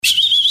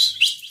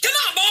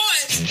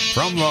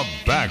From the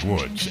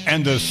backwoods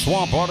and the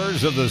swamp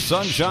waters of the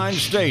Sunshine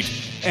State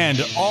and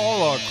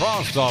all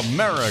across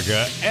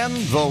America and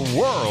the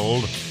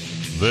world,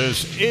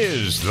 this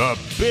is the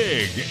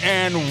Big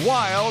and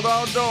Wild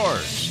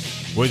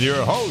Outdoors with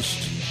your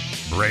host,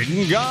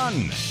 Braden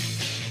Gunn,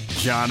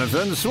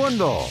 Jonathan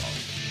Swindle,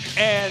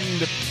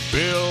 and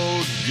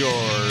Bill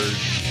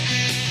George.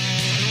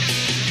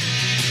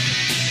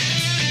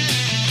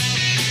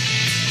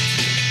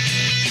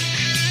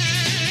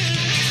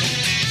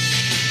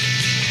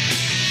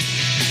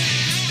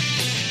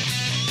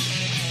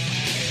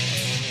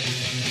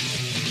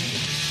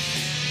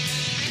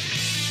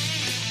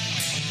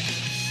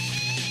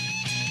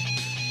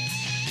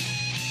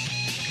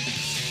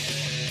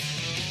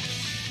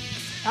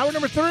 Hour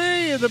number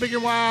 3 of the Big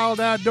and Wild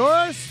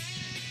Outdoors.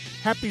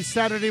 Happy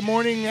Saturday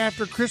morning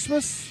after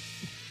Christmas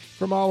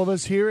from all of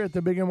us here at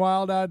the Big and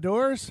Wild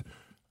Outdoors.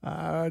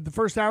 The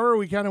first hour,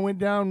 we kind of went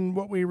down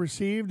what we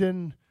received,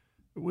 and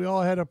we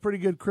all had a pretty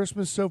good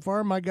Christmas so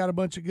far. Mike got a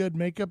bunch of good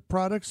makeup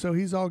products, so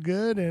he's all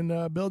good.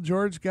 And Bill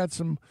George got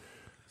some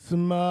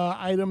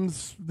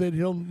items that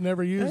he'll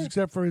never use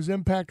except for his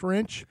impact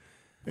wrench.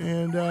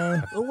 And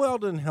a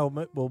Weldon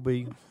helmet will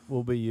be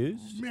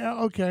used. Yeah,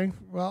 okay.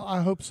 Well,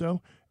 I hope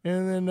so.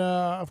 And then,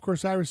 of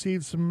course, I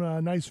received some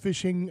nice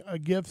fishing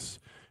gifts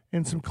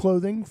and some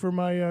clothing for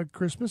my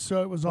Christmas,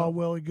 so it was all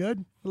well and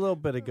good. A little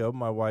bit ago,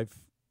 my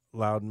wife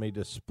allowed me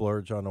to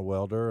splurge on a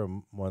welder,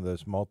 one of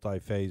those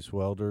multi-phase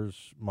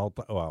welders,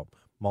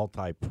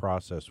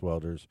 multi-process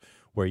welders,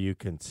 where you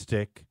can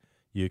stick,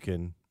 you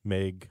can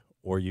MIG,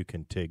 or you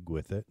can TIG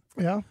with it.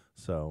 Yeah.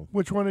 So,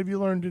 which one have you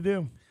learned to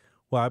do?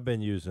 Well, I've been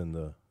using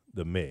the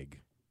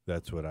MIG.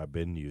 That's what I've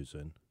been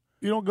using.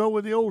 You don't go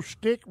with the old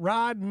stick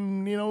rod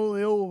and, the old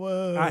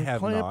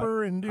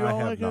clamper and do all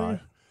that kind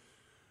of.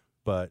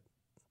 But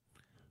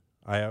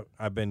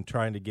I've been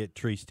trying to get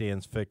tree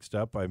stands fixed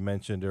up. I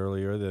mentioned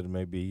earlier that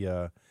maybe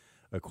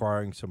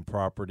acquiring some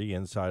property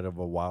inside of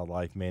a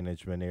wildlife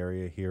management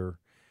area here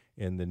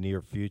in the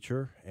near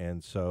future.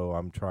 And so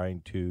I'm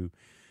trying to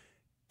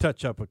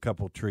touch up a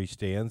couple tree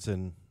stands.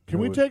 And can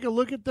we take a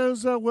look at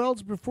those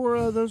welds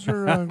before those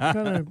are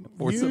kind of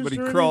before used somebody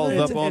or crawls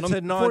anything? up on It's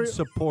them? a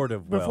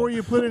non-supportive weld. Before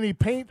you put any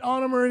paint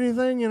on them or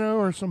anything,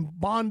 or some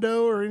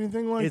Bondo or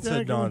anything like it's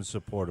that? It's a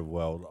non-supportive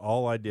weld.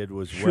 All I did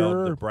was Sure.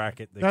 weld the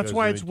bracket. That's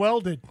why it's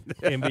welded.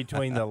 In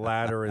between the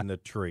ladder and the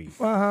tree.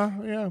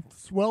 Yeah,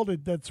 it's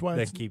welded. That's why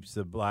that keeps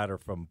the ladder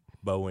from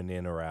bowing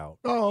in or out.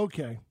 Oh,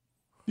 okay.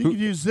 You could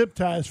use zip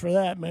ties for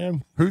that,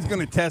 man. Who's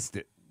going to test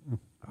it?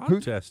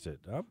 I'll test it.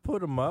 I'll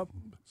put them up.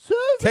 Susie!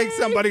 Take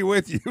somebody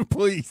with you,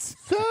 please.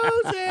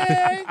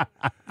 Susie!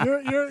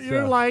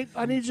 You're light.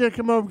 I need you to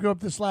come over and go up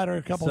this ladder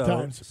a couple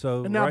times.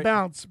 So and now right,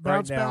 bounce.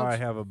 Right now bounce. I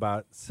have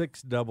about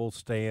 6 double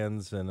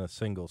stands and a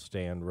single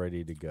stand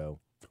ready to go.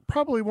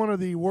 Probably one of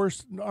the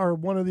worst, or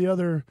one of the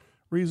other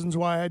reasons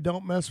why I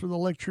don't mess with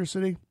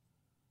electricity.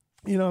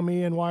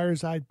 Me and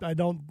wires, I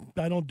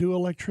don't do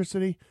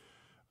electricity.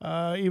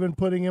 Even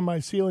putting in my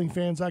ceiling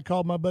fans, I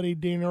called my buddy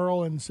Dean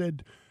Earl and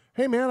said,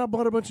 "Hey man, I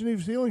bought a bunch of new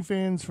ceiling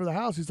fans for the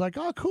house." He's like,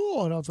 "Oh,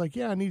 cool." And I was like,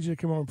 "Yeah, I need you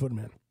to come over and put them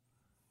in."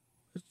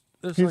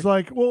 He's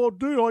like, "Well,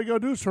 dude, all you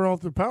got to do is turn off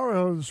the power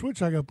or the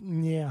switch." I go,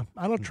 "Yeah,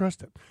 I don't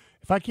trust it.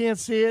 If I can't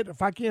see it,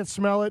 if I can't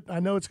smell it,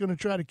 I know it's going to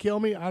try to kill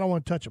me. I don't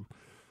want to touch them."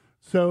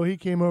 So he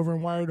came over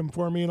and wired them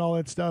for me and all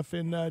that stuff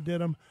and did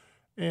them.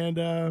 And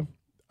I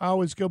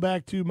always go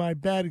back to my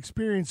bad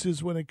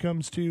experiences when it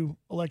comes to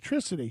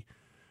electricity.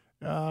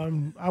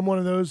 I'm one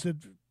of those that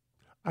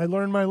I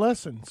learned my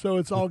lesson, so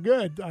it's all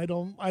good. I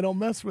don't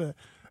mess with it.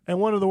 And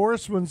one of the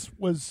worst ones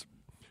was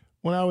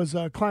when I was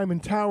climbing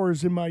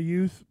towers in my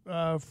youth,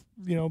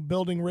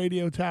 building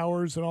radio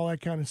towers and all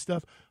that kind of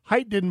stuff.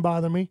 Height didn't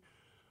bother me.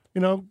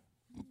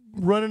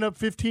 Running up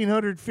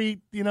 1,500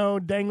 feet,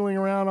 dangling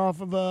around off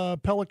of a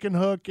pelican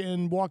hook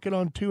and walking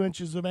on 2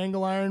 inches of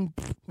angle iron,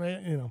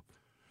 it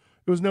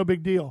was no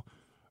big deal.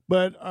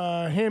 But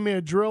hand me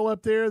a drill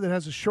up there that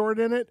has a short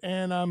in it,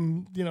 and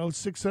I'm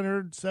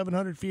 600,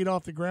 700 feet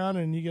off the ground,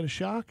 and you get a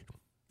shock.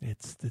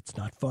 It's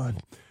not fun.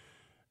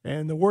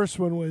 And the worst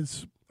one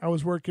was I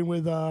was working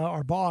with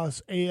our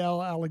boss,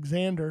 A.L.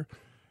 Alexander,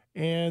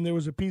 and there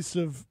was a piece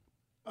of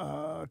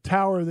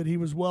tower that he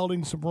was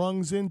welding some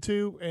rungs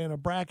into and a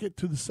bracket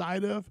to the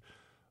side of,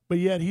 but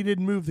yet he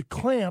didn't move the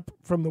clamp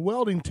from the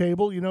welding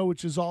table,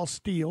 which is all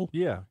steel.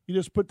 Yeah. You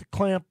just put the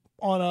clamp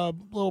on a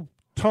little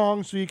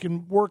tong so you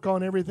can work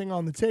on everything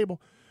on the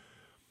table.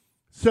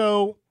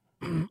 So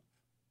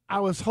I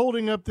was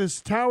holding up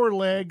this tower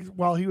leg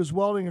while he was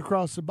welding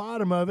across the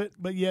bottom of it,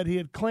 but yet he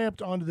had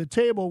clamped onto the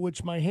table,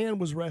 which my hand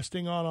was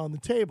resting on the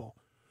table.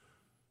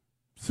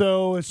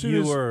 So as soon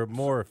as you were a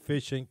more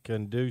efficient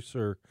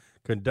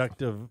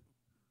conductive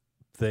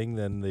thing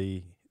than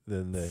the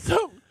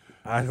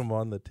item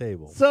on the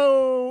table.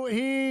 So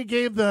he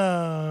gave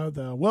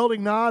the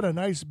welding nod a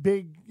nice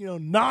big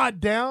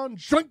nod down,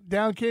 shrunk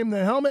down came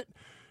the helmet,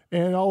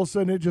 and all of a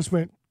sudden it just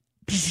went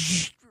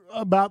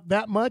about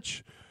that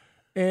much.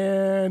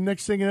 And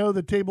next thing you know,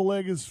 the table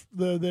leg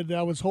that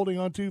I was holding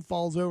onto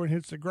falls over and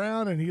hits the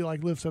ground, and he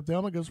lifts up the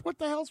helmet and goes, "What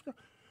the hell's going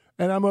on?"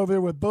 And I'm over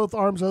there with both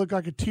arms. I look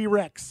like a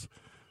T-Rex.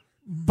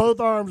 Both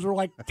arms were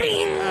like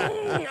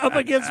up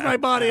against my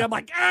body. I'm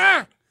like,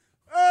 ah!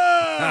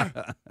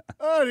 Ah!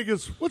 Oh, and he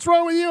goes, what's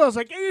wrong with you? I was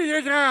like,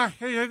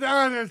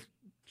 it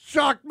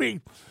shocked me.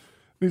 And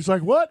he's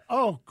like, what?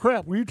 Oh,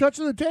 crap. Were you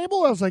touching the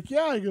table? I was like,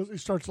 yeah. He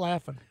starts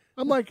laughing.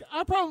 I'm like,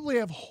 I probably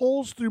have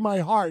holes through my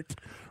heart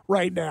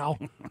right now.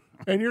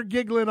 And you're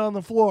giggling on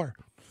the floor.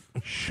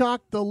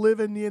 Shocked the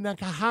living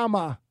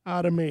Yanakahama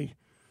out of me.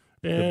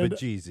 And, the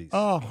bejesus.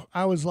 Oh,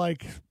 I was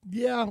like,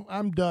 yeah,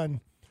 I'm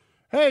done.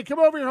 Hey, come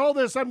over here, hold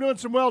this. I'm doing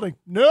some welding.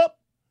 Nope.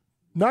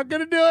 Not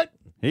going to do it.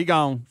 He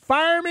gone.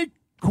 Fire me,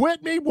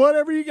 quit me,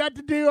 whatever you got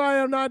to do. I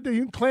am not doing.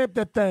 You can clamp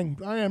that thing.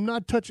 I am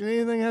not touching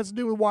anything that has to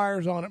do with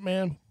wires on it,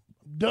 man.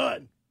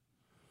 Done.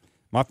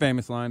 My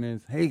famous line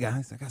is, hey,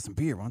 guys, I got some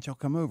beer. Why don't y'all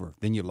come over?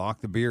 Then you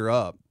lock the beer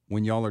up.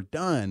 When y'all are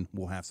done,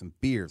 we'll have some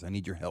beers. I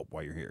need your help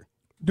while you're here.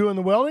 Doing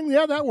the welding?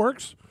 Yeah, that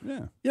works.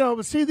 Yeah.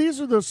 But see,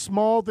 these are the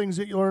small things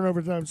that you learn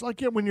over time. It's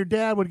like when your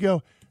dad would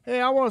go,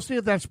 hey, I want to see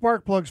if that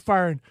spark plug's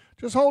firing.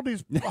 Just hold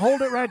it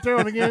right there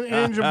on the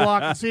engine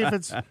block and see if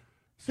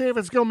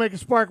it's going to make a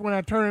spark when I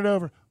turn it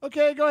over.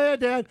 Okay, go ahead,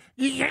 Dad.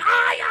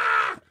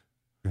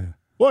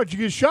 What, did you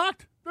get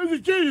shocked? You're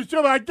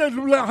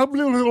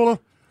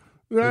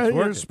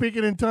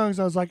speaking in tongues.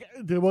 I was like,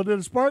 did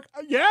it spark?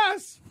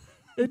 Yes,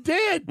 it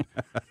did.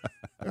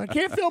 I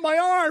can't feel my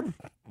arm.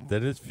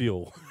 That is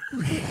fuel.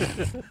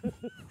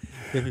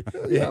 If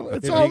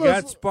It's you all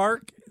got those,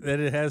 spark, then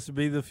it has to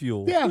be the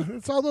fuel. yeah,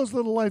 it's all those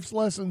little life's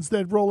lessons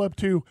that roll up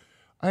to,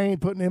 I ain't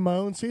putting in my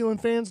own ceiling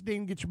fans.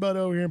 Dean, get your butt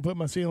over here and put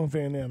my ceiling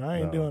fan in.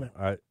 I ain't doing it.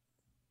 I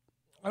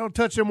don't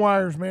touch them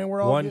wires, man.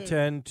 We're all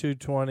 110,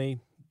 220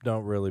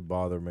 don't really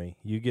bother me.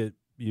 You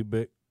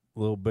a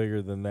little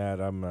bigger than that,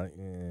 I'm not.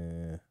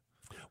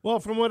 Well,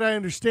 from what I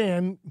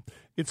understand,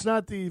 it's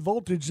not the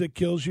voltage that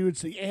kills you;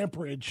 it's the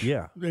amperage.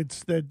 Yeah,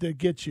 it's that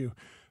gets you.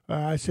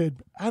 I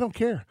said, I don't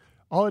care.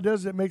 All it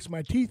does is it makes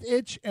my teeth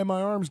itch and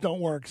my arms don't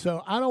work.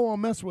 So I don't want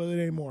to mess with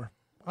it anymore.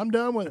 I'm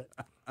done with it.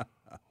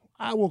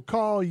 I will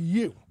call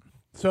you.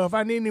 So if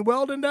I need any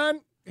welding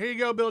done, here you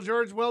go, Bill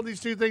George. Weld these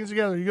two things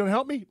together. You going to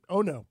help me?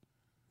 Oh, no.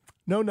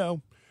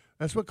 No.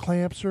 That's what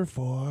clamps are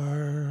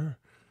for.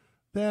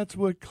 That's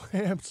what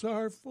clamps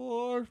are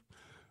for.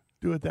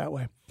 Do it that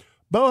way.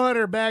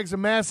 Bowhunter bags a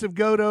massive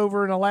goat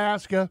over in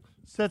Alaska.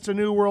 Sets a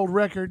new world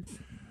record.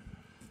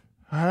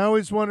 I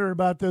always wonder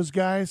about those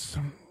guys.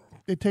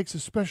 It takes a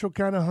special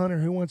kind of hunter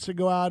who wants to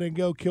go out and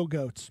go kill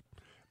goats.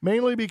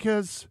 Mainly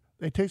because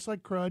they taste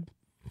like crud.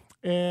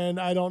 And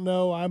I don't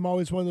know. I'm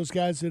always one of those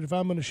guys that if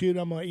I'm going to shoot,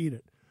 I'm going to eat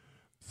it.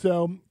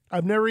 So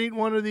I've never eaten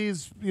one of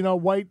these,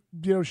 white,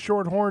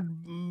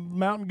 short-horned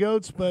mountain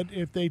goats. But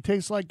if they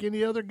taste like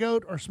any other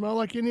goat or smell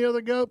like any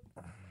other goat,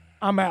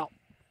 I'm out.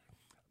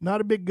 Not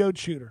a big goat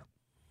shooter.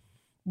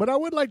 But I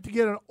would like to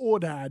get an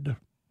odad.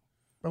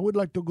 I would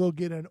like to go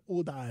get an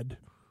odad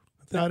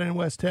out in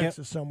West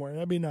Texas somewhere.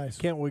 That'd be nice.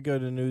 Can't we go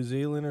to New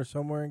Zealand or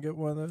somewhere and get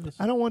one of those?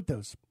 I don't want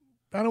those.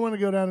 I don't want to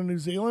go down to New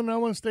Zealand. I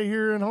want to stay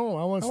here at home.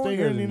 I want to stay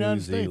here in the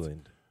United States.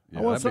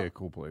 Yeah, that'd be a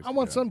cool place. I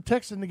want some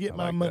Texan to get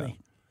my money.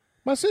 That.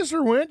 My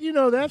sister went. You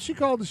know that. She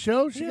called the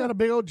show. She got a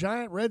big old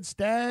giant red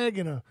stag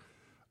and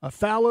a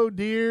fallow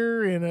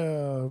deer and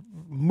a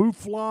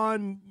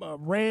mouflon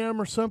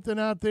ram or something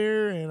out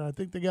there. And I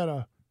think they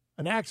got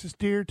an axis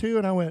deer too.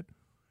 And I went,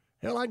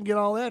 hell, I can get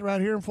all that right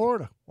here in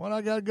Florida. What do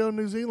I got to go to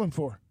New Zealand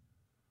for?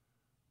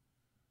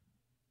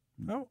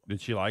 No. Did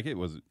she like it?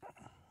 Was it?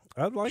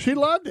 She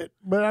loved it.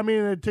 But, I mean,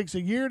 it takes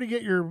a year to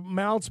get your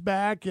mounts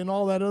back and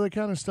all that other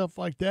kind of stuff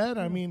like that.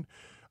 I mean,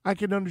 I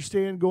can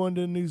understand going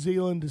to New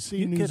Zealand to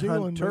see New Zealand. You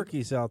could hunt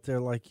turkeys out there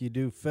like you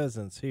do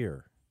pheasants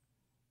here.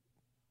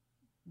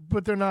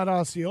 But they're not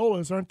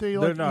Osceolas, aren't they?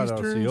 They're like not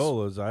Easterns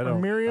Osceolas. I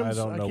don't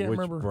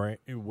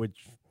know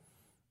which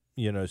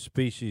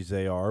species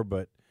they are,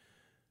 but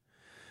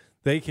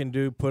they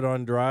can put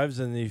on drives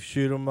and you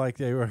shoot them like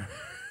they were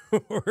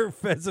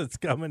pheasants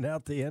coming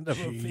out the end of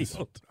a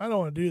field. I don't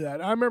want to do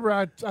that. I remember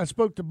I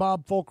spoke to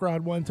Bob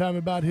Folkrod one time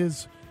about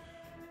his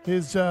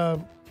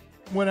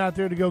went out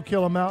there to go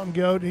kill a mountain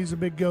goat. He's a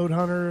big goat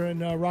hunter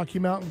and Rocky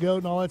Mountain goat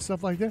and all that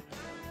stuff like that.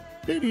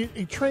 Dude,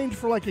 he trained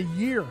for like a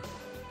year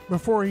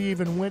before he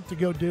even went to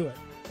go do it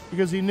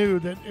because he knew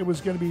that it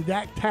was going to be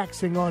that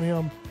taxing on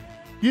him.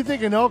 You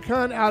think an elk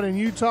hunt out in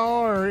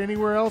Utah or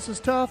anywhere else is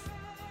tough?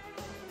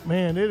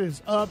 Man, it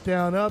is up,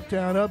 down, up,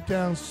 down, up,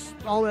 down,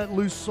 all that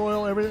loose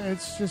soil, everything.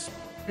 It's just,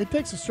 it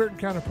takes a certain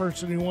kind of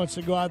person who wants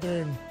to go out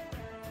there and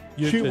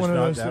shoot one of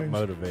those things. You're just not that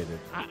motivated.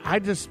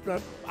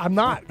 I'm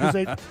not,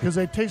 because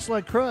they taste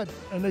like crud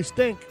and they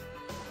stink.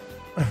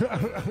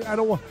 I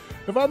don't want,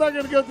 if I'm not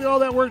going to go through all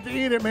that work to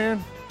eat it,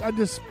 man, I'm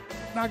just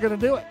not going to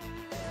do it.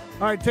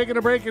 All right, taking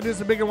a break, and this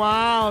is a Big and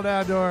Wild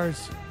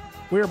Outdoors.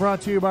 We are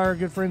brought to you by our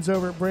good friends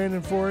over at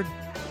Brandon Ford.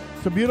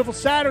 It's a beautiful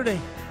Saturday.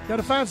 Got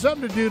to find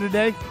something to do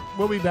today.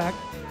 We'll be back.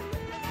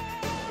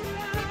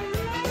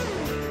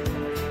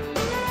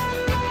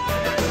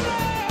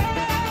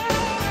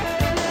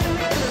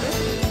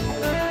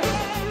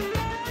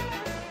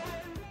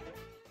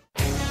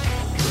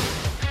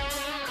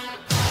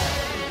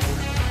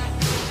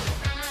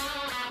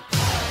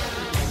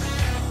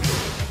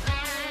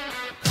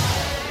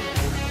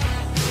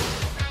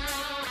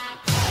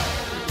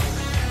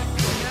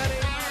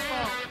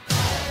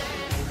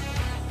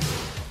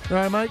 All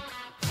right, Mike.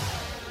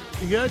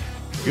 You good?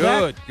 You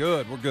Good, back?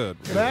 good. We're good.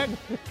 You back?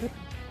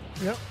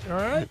 Yep. All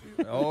right.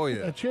 Oh,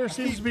 yeah. That chair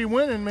seems to be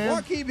winning, man.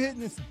 Why keep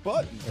hitting this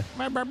button?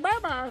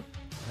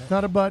 It's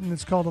not a button.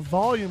 It's called a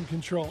volume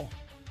control.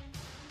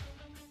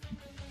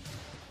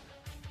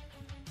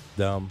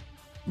 Dumb.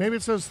 Maybe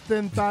it's those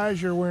thin thighs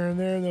you're wearing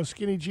there and those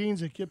skinny jeans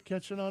that kept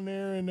catching on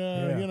there and,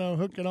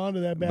 hooking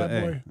onto that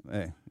bad boy.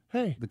 Hey,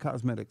 Hey, the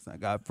cosmetics I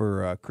got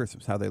for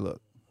Christmas, how they look?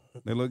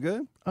 They look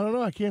good? I don't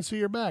know. I can't see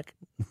your back.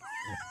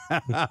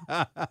 Honey,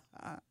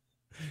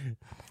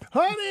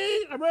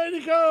 I'm ready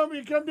to come.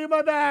 You come do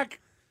my back.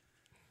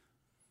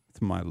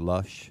 It's my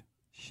Lush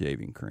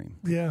shaving cream.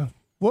 Yeah.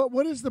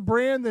 What is the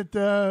brand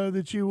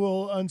that you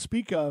will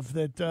unspeak of?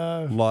 That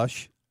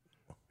Lush.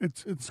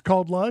 it's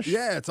called Lush.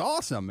 Yeah, it's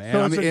awesome, man.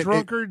 So it's a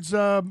drunkard's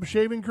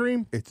shaving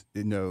cream. It's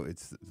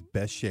the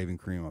best shaving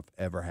cream I've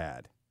ever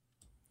had.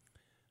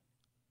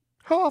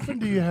 How often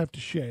do you have to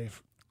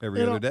shave?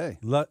 Every other day.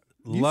 You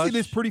Lush, see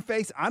this pretty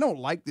face? I don't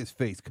like this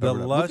face covered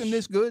The up. Lush- Looking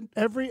this good?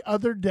 Every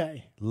other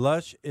day,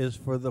 Lush is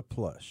for the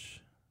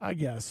plush. I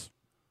guess.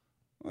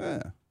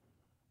 Yeah.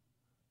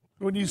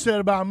 When you said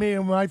about me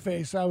and my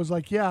face, I was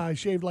like, yeah, I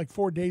shaved like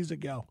 4 days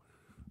ago.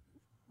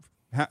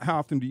 How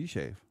often do you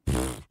shave?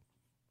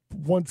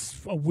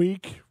 Once a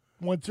week,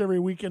 once every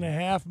week and a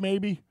half,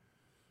 maybe.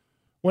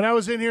 When I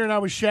was in here and I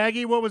was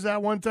shaggy, what was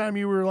that one time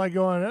you were like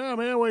going, oh,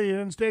 man, what, you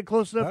didn't stay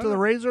close enough to the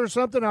razor or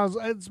something?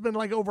 It's been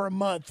like over a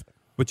month.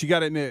 But you got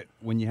to admit,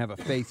 when you have a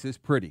face this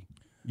pretty,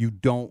 you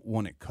don't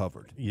want it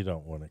covered. You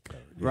don't want it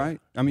covered. Yeah. Right?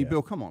 I mean,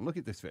 Bill, come on. Look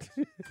at this face.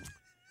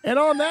 And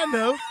on that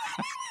note,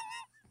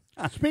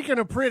 speaking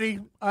of pretty,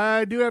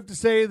 I do have to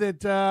say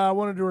that I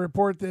wanted to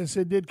report this.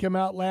 It did come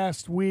out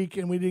last week,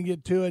 and we didn't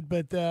get to it.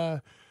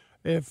 But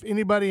if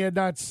anybody had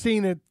not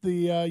seen it,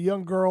 the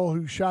young girl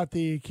who shot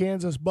the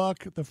Kansas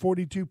buck, the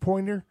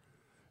 42-pointer,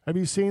 have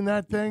you seen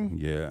that thing?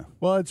 Yeah.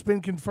 Well, it's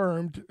been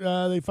confirmed.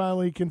 They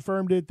finally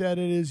confirmed it that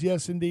it is,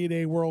 yes, indeed,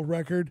 a world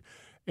record.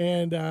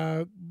 And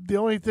the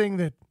only thing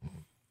that,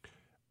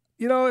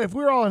 if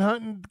we're all in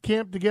hunting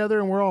camp together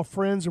and we're all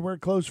friends and we're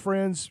close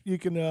friends, you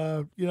can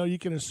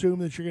assume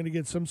that you're going to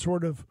get some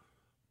sort of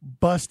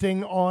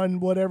busting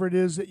on whatever it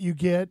is that you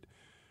get.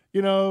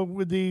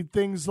 With the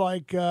things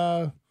like,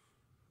 did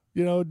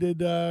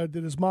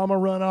his mama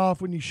run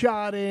off when you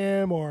shot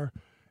him, or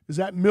is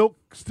that milk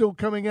still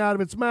coming out of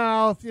its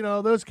mouth?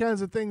 Those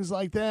kinds of things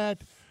like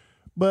that.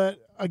 But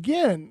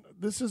again,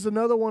 this is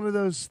another one of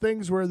those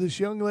things where this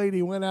young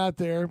lady went out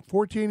there,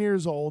 14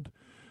 years old,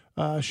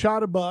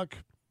 shot a buck,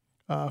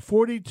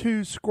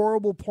 42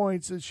 scoreable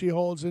points that she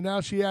holds, and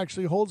now she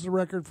actually holds the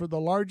record for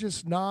the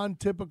largest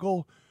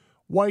non-typical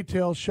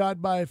whitetail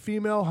shot by a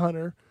female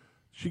hunter.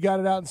 She got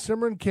it out in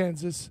Cimarron,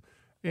 Kansas.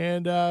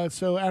 And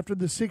so after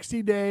the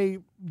 60-day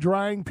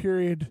drying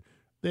period,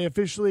 they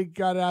officially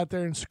got out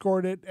there and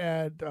scored it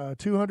at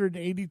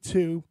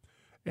 282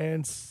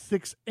 and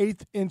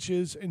 6/8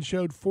 inches and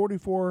showed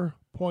 44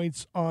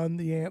 points on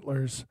the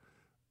antlers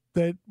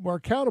that were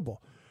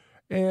countable.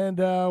 And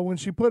when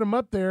she put them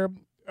up there,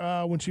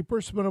 when she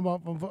first put them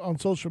up on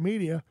social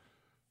media,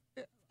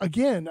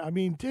 again, I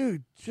mean,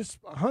 dude, just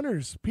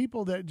hunters,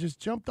 people that just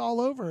jumped all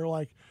over,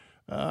 like,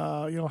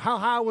 how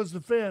high was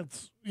the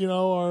fence,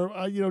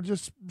 or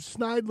just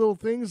snide little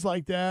things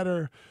like that,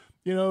 or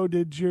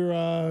did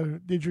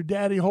your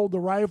daddy hold the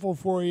rifle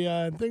for you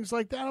and things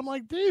like that. I'm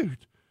like,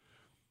 dude,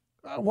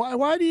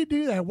 why do you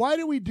do that? Why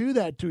do we do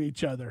that to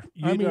each other?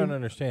 You don't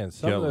understand.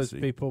 Some jealousy.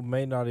 of those people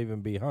may not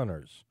even be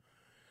hunters.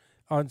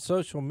 On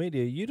social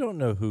media, you don't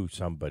know who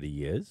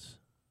somebody is.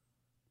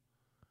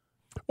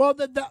 Well,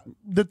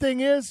 the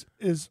thing is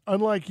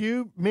unlike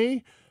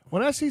me,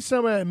 when I see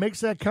somebody that makes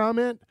that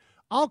comment,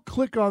 I'll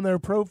click on their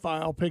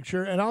profile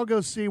picture and I'll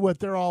go see what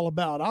they're all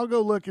about. I'll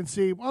go look and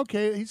see,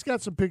 okay, he's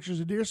got some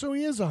pictures of deer, so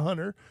he is a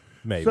hunter.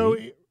 Maybe. So,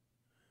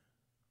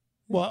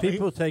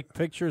 People take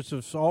pictures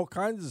of all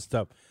kinds of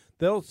stuff.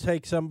 They'll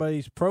take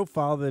somebody's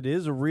profile that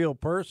is a real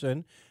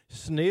person,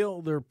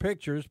 steal their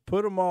pictures,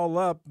 put them all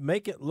up,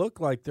 make it look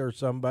like they're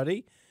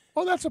somebody.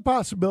 Oh, that's a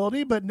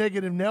possibility, but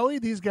negative Nelly,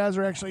 these guys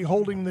are actually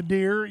holding the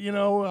deer,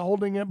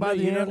 holding it by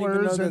the you don't even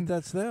antlers. know and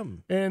that's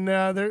them. And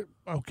they're,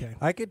 okay.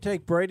 I could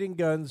take Braden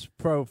Gunn's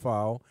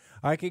profile.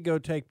 I could go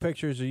take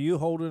pictures of you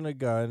holding a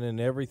gun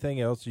and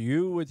everything else,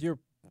 you with your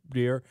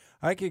deer.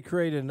 I could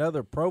create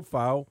another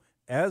profile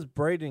as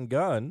Braden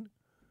Gunn,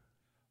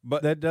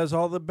 but that does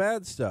all the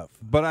bad stuff.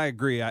 But I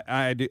agree.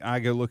 I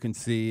go look and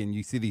see, and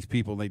you see these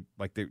people.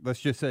 Let's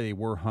just say they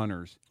were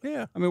hunters.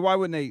 Yeah. I mean, why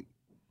wouldn't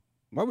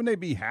they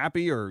be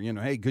happy or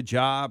hey, good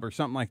job or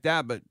something like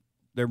that? But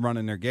they're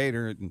running their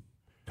gator and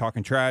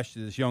talking trash to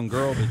this young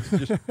girl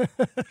that's just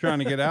trying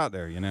to get out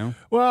there.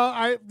 Well,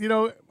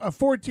 a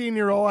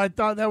 14-year-old, I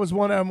thought that was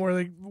one of them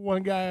where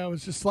one guy, I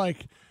was just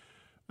like,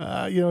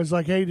 it's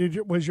like, hey,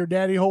 was your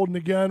daddy holding the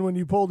gun when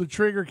you pulled the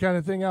trigger kind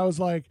of thing? I was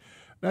like,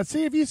 now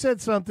see if you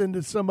said something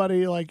to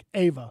somebody like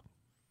Ava.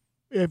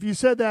 If you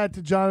said that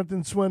to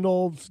Jonathan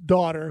Swindle's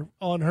daughter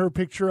on her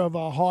picture of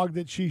a hog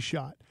that she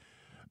shot,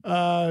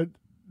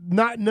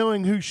 not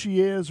knowing who she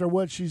is or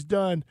what she's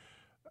done,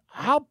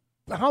 how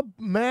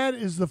mad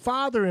is the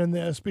father in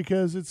this?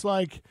 Because it's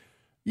like,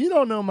 you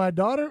don't know my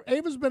daughter.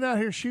 Ava's been out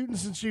here shooting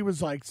since she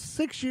was like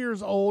 6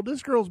 years old.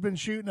 This girl's been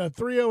shooting a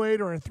 308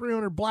 or a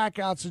 300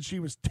 blackout since she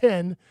was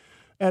 10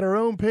 at her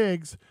own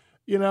pigs,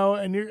 you know,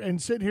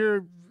 and sit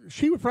here.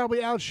 She would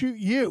probably outshoot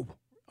you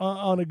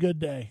on a good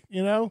day,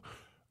 you know.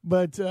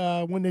 But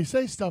when they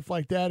say stuff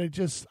like that, I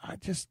just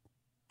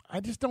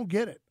don't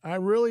get it. I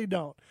really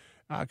don't.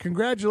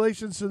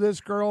 Congratulations to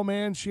this girl,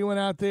 man. She went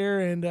out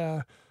there,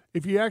 and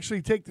if you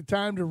actually take the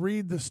time to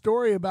read the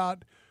story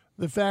about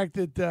the fact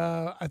that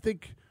I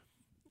think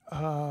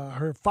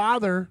her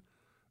father,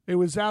 it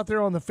was out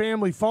there on the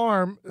family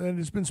farm, and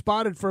it's been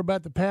spotted for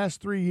about the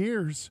past 3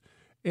 years.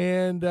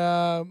 And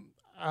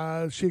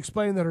she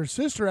explained that her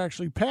sister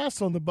actually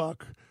passed on the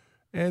buck,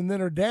 and then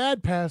her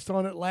dad passed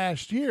on it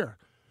last year.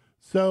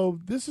 So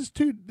this is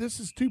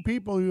two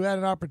people who had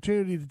an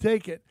opportunity to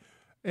take it.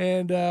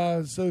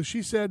 And so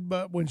she said,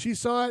 but when she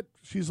saw it,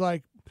 she's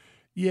like,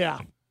 yeah,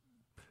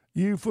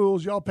 you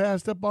fools, y'all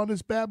passed up on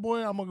this bad boy.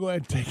 I'm going to go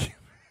ahead and take it.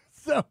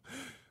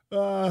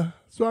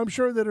 So I'm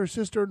sure that her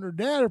sister and her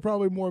dad are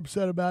probably more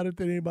upset about it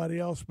than anybody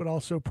else, but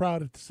also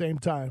proud at the same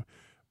time.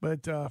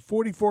 But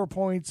 44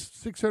 points,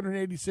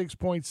 686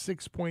 points,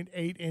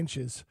 6.8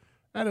 inches.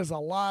 That is a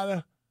lot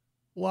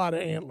of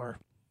antler.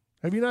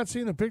 Have you not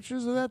seen the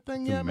pictures of that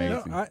thing yet, man?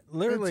 amazing. I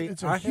literally,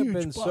 It's a I have huge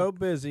been buck. so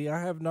busy. I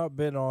have not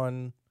been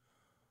on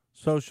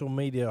social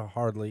media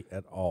hardly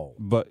at all.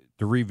 But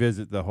to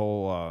revisit the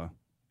whole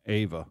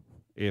Ava,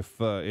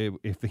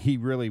 if he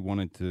really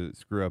wanted to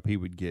screw up, he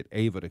would get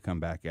Ava to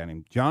come back at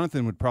him.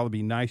 Jonathan would probably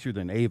be nicer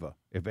than Ava.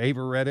 If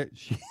Ava read it,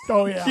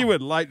 Oh, yeah. she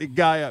would light the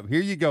guy up.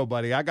 Here you go,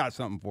 buddy. I got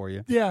something for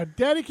you. Yeah,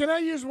 Daddy, can I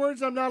use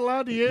words I'm not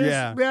allowed to use?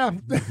 Yeah. Yeah.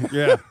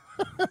 Yeah.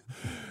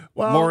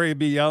 Well, Lori would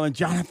be yelling,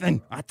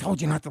 Jonathan, I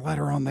told you not to let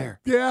her on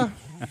there. yeah.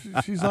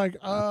 She's like,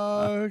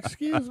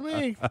 excuse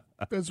me.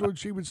 That's what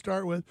she would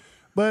start with.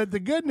 But the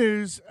good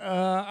news,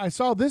 I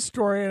saw this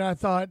story and I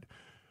thought,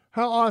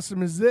 how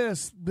awesome is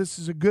this? This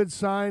is a good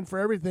sign for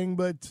everything.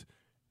 But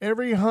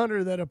every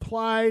hunter that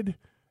applied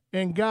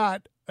and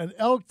got an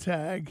elk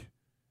tag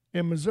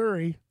in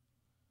Missouri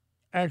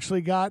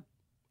actually got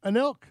an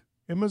elk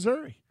in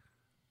Missouri.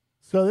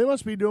 So they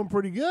must be doing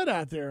pretty good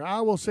out there.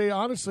 I will say,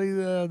 honestly,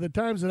 the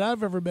times that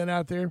I've ever been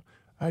out there,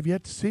 I've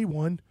yet to see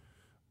one.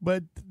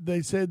 But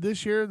they said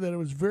this year that it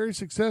was very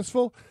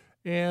successful,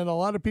 and a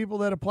lot of people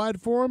that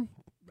applied for them,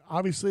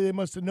 obviously they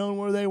must have known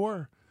where they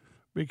were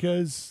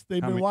because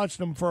they've been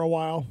watching them for a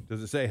while.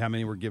 Does it say how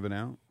many were given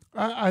out?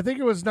 I think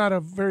it was not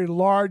a very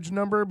large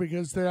number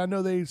because I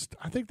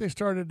think they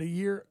started a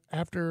year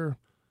after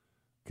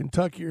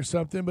Kentucky or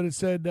something, but it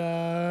said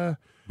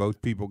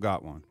Both people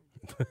got one.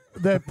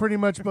 that pretty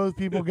much both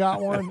people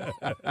got one.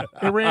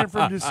 It ran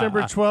from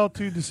December 12th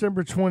to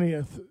December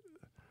 20th.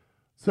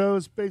 So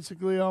it's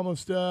basically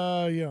almost,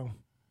 a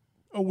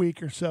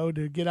week or so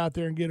to get out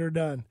there and get her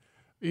done.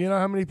 You know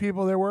how many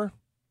people there were?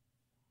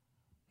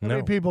 How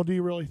many people do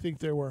you really think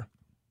there were?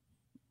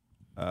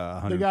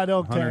 They got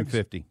elk tags.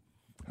 150.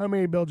 How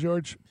many, Bill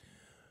George?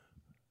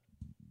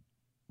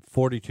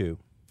 42.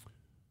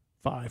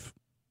 5.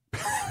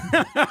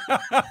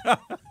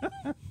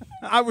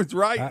 I was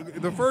right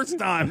the first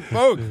time,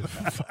 folks.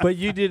 But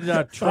you did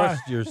not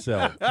trust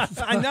yourself.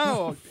 I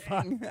know.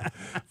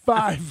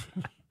 5.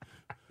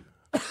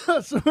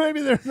 So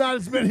maybe there's not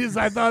as many as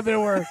I thought there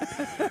were.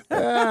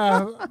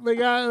 Yeah, they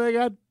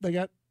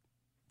got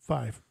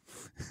 5.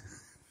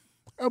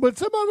 But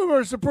some of them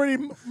are some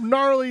pretty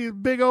gnarly,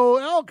 big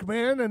old elk,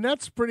 man, and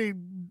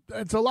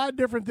it's a lot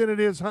different than it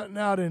is hunting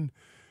out in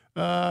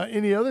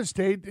any other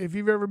state. If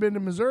you've ever been to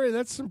Missouri,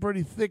 that's some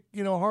pretty thick,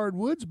 hard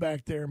woods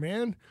back there,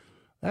 man.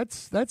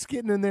 That's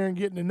getting in there and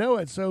getting to know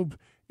it. So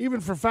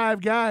even for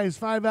 5 guys,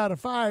 5 out of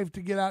 5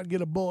 to get out and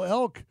get a bull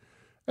elk,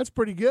 that's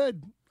pretty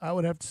good, I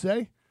would have to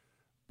say.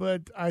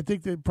 But I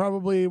think that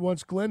probably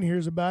once Glenn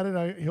hears about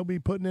it, he'll be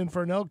putting in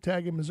for an elk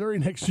tag in Missouri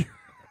next year.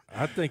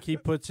 I think he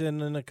puts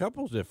in a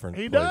couple different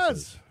He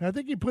places. does. I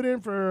think he put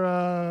in for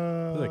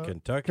Was it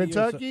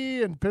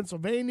Kentucky and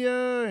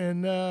Pennsylvania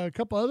and a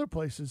couple other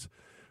places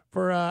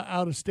for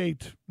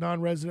out-of-state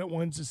non-resident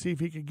ones to see if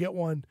he could get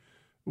one,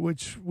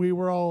 which we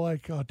were all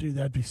like, oh, dude,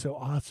 that'd be so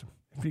awesome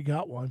if he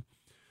got one.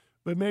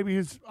 But maybe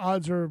his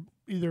odds are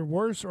either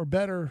worse or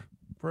better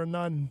for a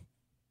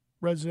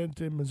non-resident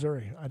in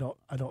Missouri. I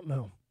don't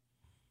know.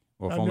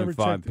 Well, if I've only never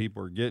 5 checked it.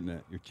 people are getting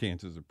it, your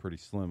chances are pretty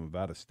slim of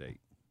out of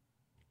state.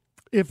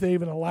 If they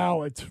even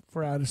allow it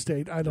for out of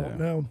state, I don't Yeah.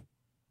 know.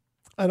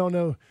 I don't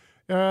know.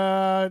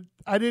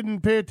 I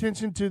didn't pay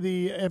attention to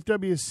the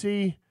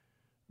FWC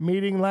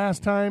meeting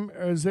last time.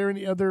 Is there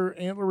any other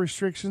antler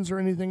restrictions or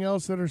anything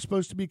else that are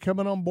supposed to be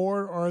coming on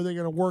board, or are they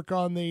going to work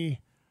on the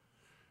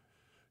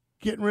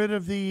getting rid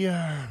of the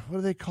what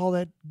do they call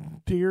that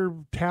deer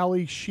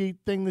tally sheet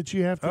thing that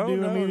you have to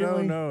do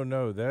immediately?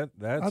 No. That's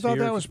I thought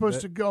here that was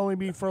supposed to only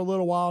be for a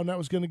little while, and that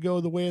was going to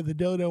go the way of the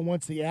dodo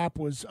once the app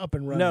was up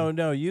and running.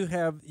 No. You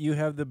have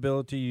the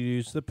ability to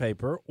use the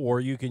paper, or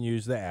you can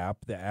use the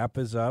app. The app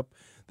is up.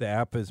 The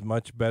app is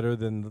much better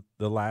than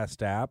the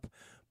last app,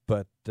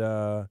 but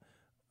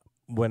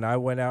when I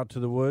went out to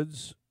the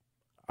woods,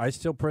 I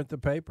still print the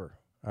paper.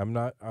 I'm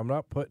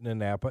not putting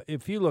an app.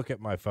 If you look at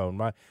my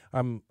phone,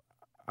 I'm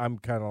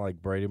kind of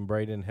like Braden.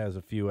 Braden has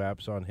a few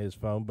apps on his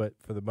phone, but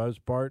for the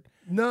most part,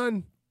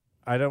 None.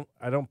 I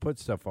don't put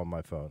stuff on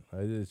my phone.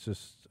 It's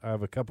just I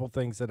have a couple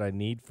things that I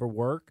need for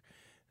work,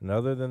 and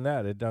other than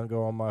that, it don't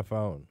go on my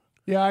phone.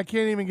 Yeah, I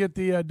can't even get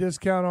the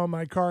discount on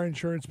my car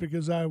insurance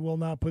because I will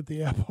not put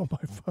the app on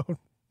my phone.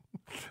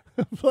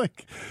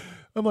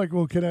 I'm like,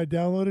 well, can I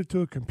download it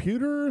to a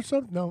computer or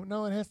something?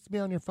 No, it has to be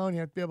on your phone.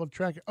 You have to be able to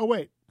track it. Oh,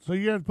 wait, so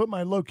you have to put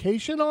my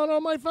location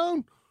on my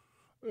phone?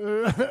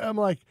 I'm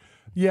like,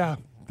 yeah,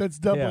 that's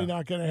definitely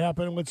not going to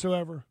happen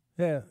whatsoever.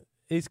 Yeah,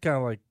 he's kind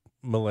of like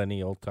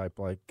millennial type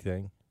like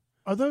thing.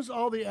 Are those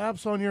all the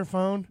apps on your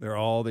phone? They're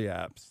all the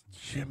apps.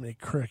 Jiminy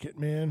Cricket,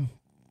 man.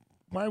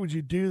 Why would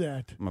you do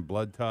that? My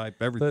blood type,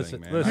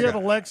 everything, man. Do you have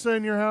Alexa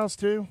in your house,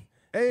 too?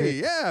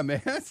 Hey, yeah,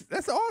 man.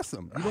 That's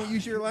awesome. You don't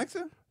use your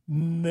Alexa?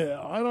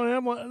 No, I don't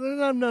have one.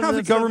 How's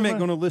the government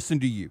going to listen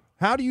to you?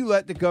 How do you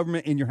let the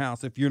government in your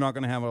house if you're not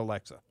going to have an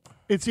Alexa?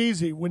 It's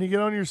easy. When you get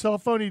on your cell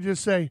phone, you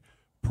just say,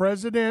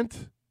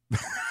 President.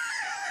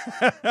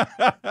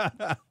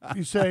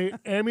 You say,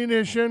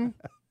 ammunition,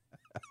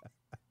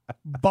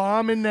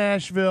 bomb in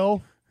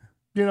Nashville,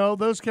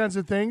 those kinds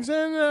of things.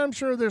 And I'm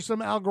sure there's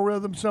some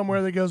algorithm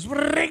somewhere that goes,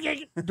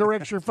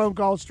 directs your phone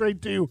call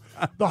straight to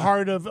the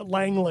heart of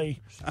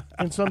Langley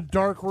in some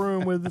dark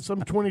room with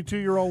some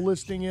 22-year-old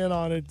listening in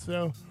on it.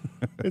 So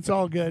it's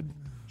all good.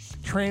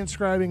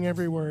 Transcribing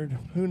every word.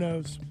 Who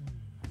knows?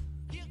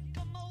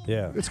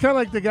 Yeah. It's kind of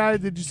like the guy,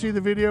 did you see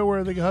the video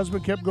where the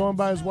husband kept going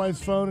by his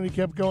wife's phone and he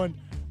kept going,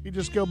 he'd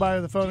just go by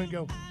the phone and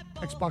go,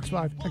 Xbox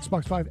 5,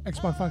 Xbox 5,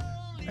 Xbox 5,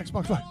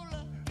 Xbox 5.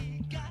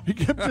 He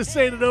kept just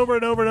saying it over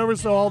and over and over,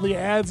 so all the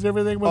ads and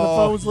everything when the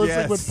phone was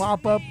listening would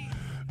pop up.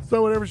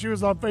 So whenever she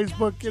was on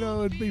Facebook,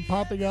 it'd be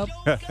popping up.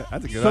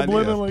 That's a good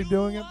subliminally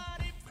doing it. All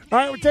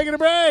right, we're taking a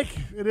break.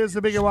 It is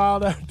the Big and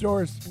Wild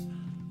Outdoors.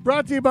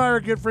 Brought to you by our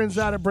good friends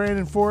out at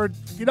Brandon Ford.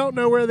 If you don't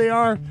know where they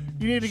are,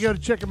 you need to go to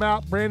check them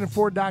out,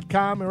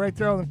 BrandonFord.com, and right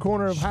there on the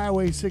corner of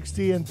Highway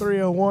 60 and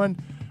 301.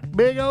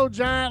 Big old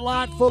giant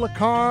lot full of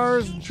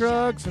cars and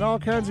trucks and all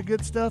kinds of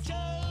good stuff.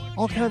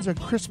 All kinds of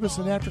Christmas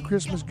and after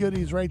Christmas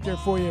goodies right there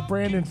for you at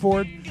Brandon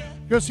Ford.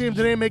 Go see him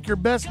today and make your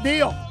best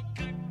deal.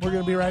 We're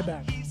going to be right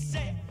back.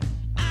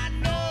 I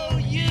know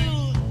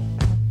you,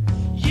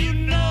 you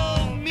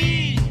know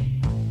me.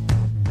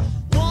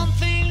 One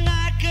thing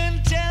I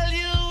can tell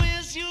you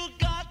is you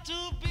got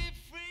to be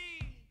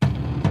free.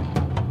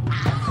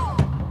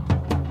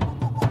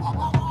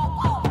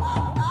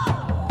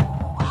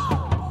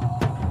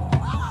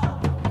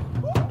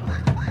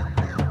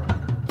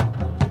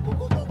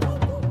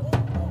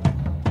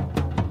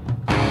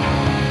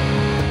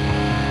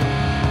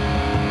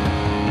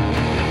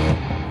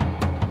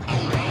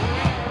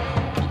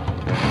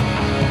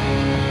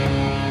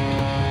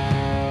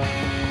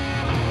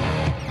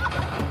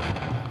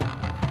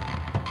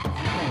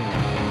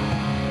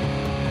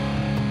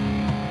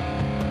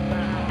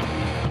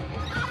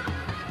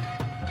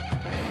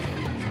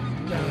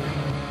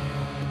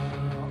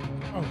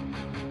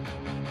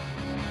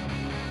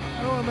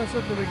 I don't want to mess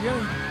up the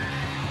beginning.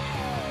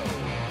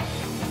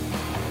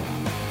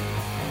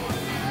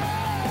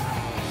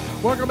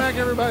 Welcome back,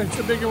 everybody. It's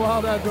the Big and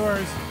Wild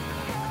Outdoors.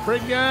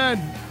 Bring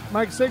Gunn,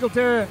 Mike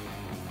Singletary,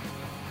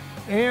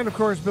 and, of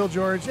course, Bill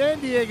George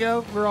and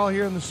Diego. We're all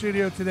here in the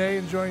studio today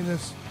enjoying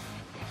this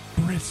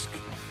brisk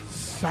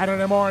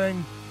Saturday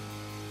morning.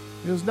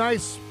 It was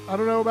nice. I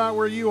don't know about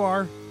where you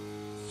are.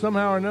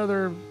 Somehow or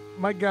another,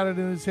 Mike got it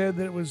in his head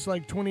that it was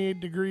like 28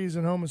 degrees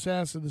in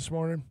Homosassa this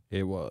morning.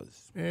 It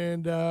was.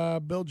 And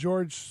Bill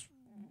George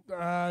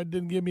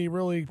didn't give me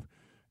really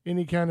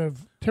any kind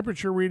of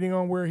temperature reading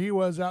on where he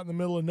was out in the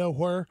middle of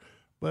nowhere,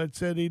 but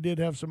said he did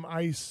have some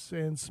ice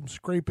and some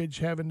scrapage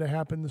having to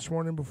happen this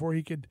morning before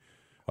he could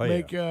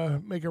make a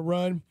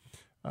run.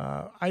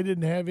 I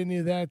didn't have any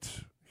of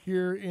that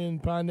here in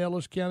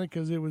Pinellas County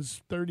because it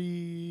was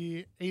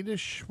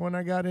 38-ish when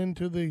I got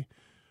into the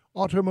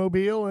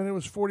automobile, and it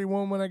was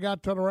 41 when I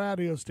got to the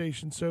radio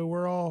station. So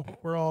we're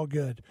all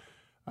good.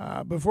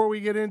 Before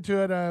we get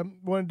into it, I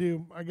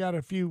got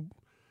a few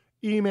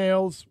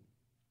emails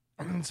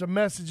and some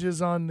messages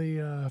on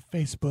the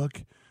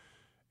Facebook,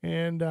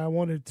 and I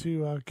wanted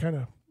to kind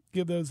of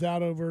give those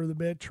out over the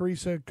bit.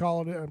 Teresa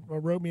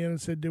wrote me in and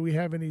said, "Do we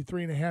have any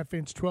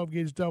 3.5-inch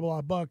 12-gauge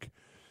double-aught buck?"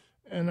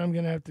 And I'm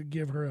going to have to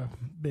give her a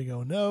big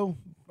no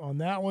on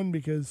that one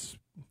because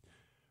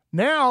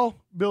now,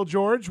 Bill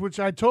George, which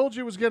I told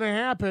you was going to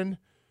happen,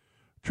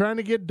 trying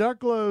to get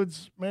duck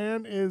loads,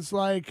 man, is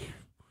like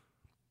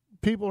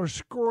people are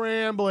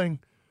scrambling,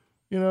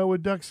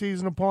 with duck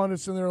season upon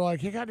us, and they're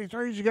like, "You got any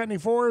 3s? You got any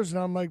 4s?" And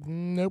I'm like,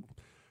 "Nope."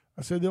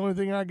 I said, "The only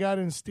thing I got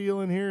in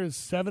steel in here is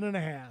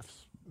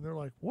 7.5s." And they're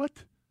like,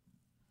 "What?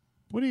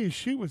 What do you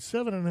shoot with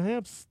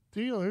 7.5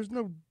 steel? There's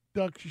no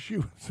duck you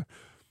shoot."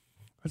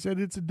 I said,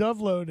 "It's a dove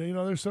load.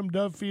 There's some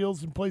dove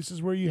fields and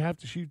places where you have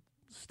to shoot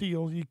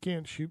steel. You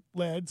can't shoot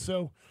lead."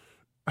 So,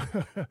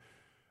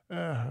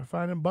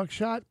 finding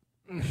buckshot?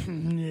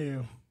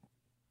 No.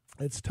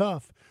 It's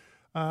tough.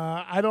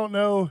 I don't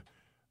know.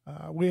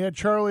 We had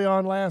Charlie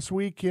on last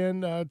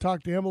weekend,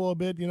 talked to him a little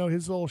bit. You know,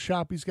 his little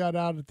shop he's got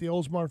out at the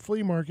Oldsmar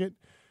Flea Market.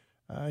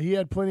 He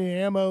had plenty of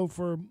ammo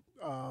for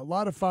a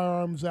lot of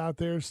firearms out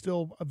there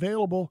still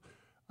available.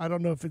 I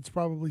don't know if it's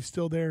probably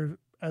still there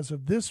as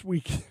of this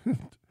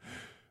weekend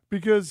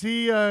because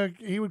he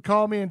would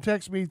call me and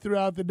text me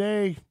throughout the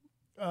day,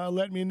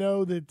 letting me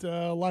know that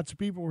lots of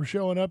people were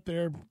showing up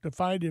there to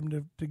find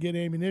him to get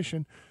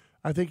ammunition.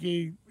 I think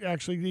he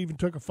actually even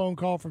took a phone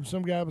call from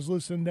some guy who was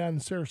listening down in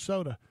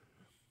Sarasota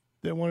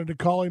that wanted to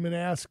call him and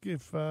ask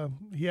if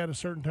he had a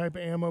certain type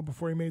of ammo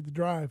before he made the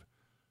drive.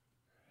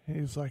 He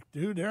was like,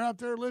 dude, they're out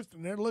there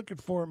listening. They're looking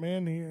for it,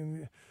 man.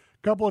 And a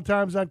couple of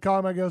times I'd call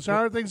him. I go, so how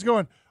are things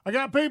going? I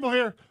got people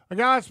here. I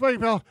got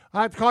people.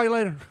 I have to call you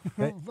later.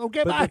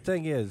 Okay, but bye. the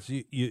thing is,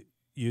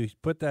 you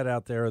put that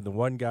out there, and the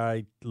one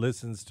guy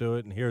listens to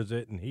it and hears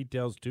it, and he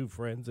tells two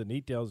friends, and he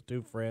tells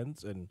two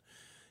friends, and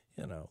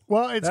you know,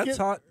 Well, it's that's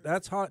hot.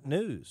 That's hot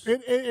news.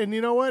 And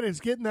you know what? It's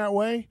getting that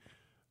way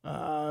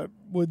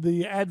with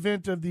the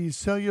advent of the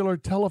cellular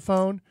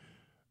telephone.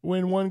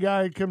 When one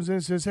guy comes in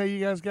and says, hey, you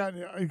guys got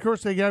 – of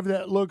course, they have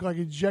that look like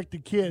a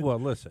dejected kid. Well,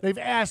 listen. They've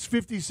asked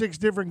 56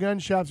 different gun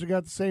shops who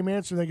got the same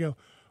answer. They go,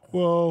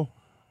 well,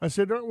 I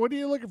said, what are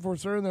you looking for,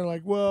 sir? And they're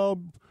like,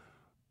 well,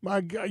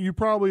 you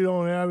probably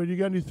don't have it. You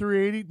got any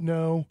 380?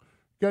 No.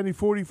 Got any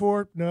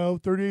 44? No.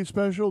 38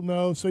 special?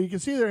 No. So you can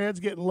see their heads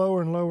getting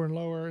lower and lower and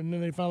lower. And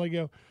then they finally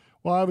go,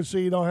 well,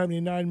 obviously you don't have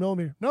any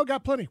 9mm. No,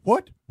 got plenty.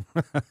 What?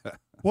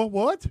 Well,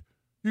 what?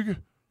 You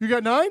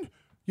got 9?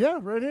 Yeah,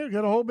 right here.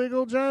 Got a whole big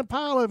old giant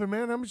pile of it,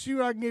 man. How much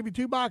I can give you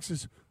 2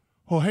 boxes.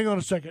 Oh, hang on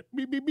a second.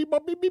 Beep, beep, beep,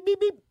 beep, beep, beep, beep,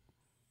 beep.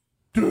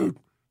 Dude,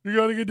 you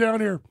got to get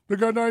down here. They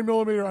got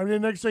 9mm. I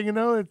mean, next thing you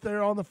know,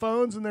 they're on the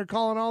phones and they're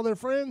calling all their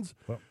friends.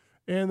 Well,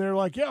 and they're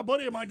like, yeah,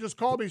 buddy of mine just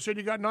called me, said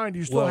you got 9. Do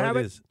you still have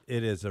it?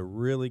 It is a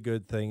really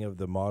good thing of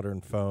the modern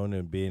phone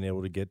and being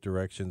able to get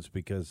directions,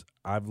 because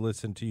I've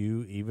listened to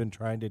you even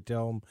trying to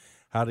tell them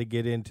how to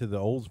get into the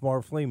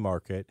Oldsmar Flea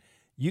Market.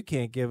 You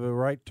can't give a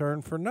right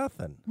turn for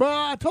nothing.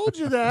 Well, I told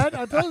you that.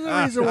 I told you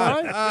the reason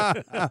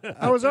why.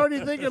 I was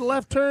already thinking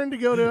left turn to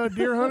go to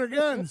Deer Hunter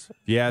Guns.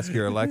 If you ask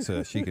your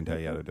Alexa, she can tell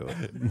you how to do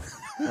it.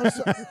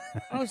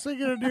 I was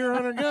thinking of Deer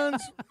Hunter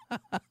Guns.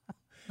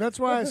 That's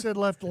why I said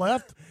left.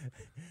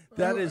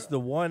 That is the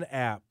one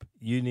app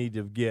you need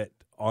to get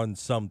on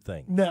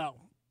something. No.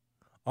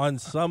 On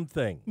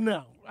something.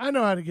 No. I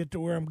know how to get to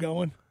where I'm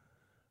going.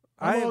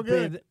 I'm all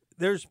good.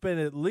 There's been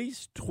at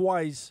least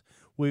twice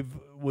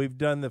we've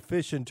done the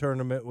fishing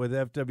tournament with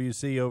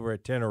FWC over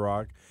at Tenor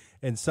Rock,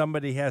 and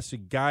somebody has to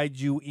guide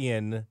you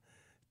in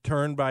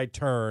turn by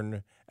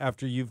turn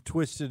after you've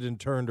twisted and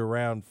turned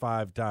around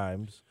 5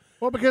 times.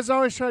 Well, because I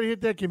always try to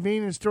hit that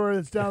convenience store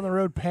that's down the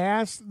road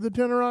past the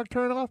Tenor Rock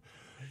turnoff.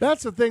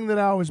 That's the thing that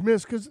I always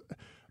miss because,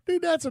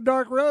 dude, that's a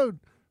dark road.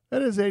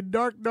 That is a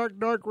dark, dark,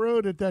 dark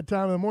road at that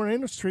time of the morning.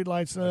 Ain't no street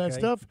lights and all that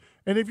stuff.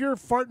 And if you're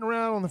farting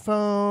around on the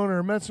phone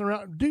or messing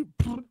around, dude,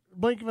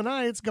 blink of an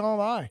eye, it's gone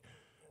by.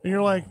 And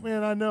you're like,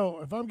 man, I know.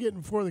 If I'm getting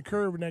before the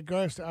curb in that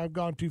grass, I've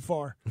gone too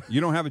far. You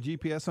don't have a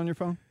GPS on your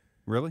phone?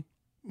 Really?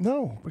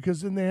 No,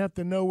 because then they have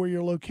to know where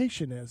your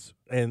location is.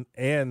 And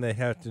they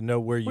have to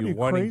know where What are you're you,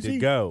 wanting crazy? to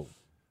go.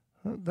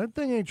 That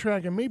thing ain't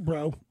tracking me,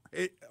 bro.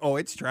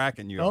 It's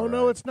tracking you. Oh, all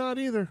no, right. it's not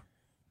either.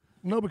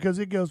 No, because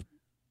it goes,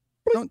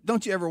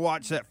 Don't you ever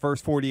watch that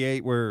first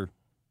 48 where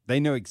they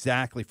know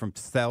exactly from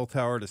cell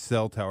tower to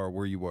cell tower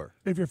where you were?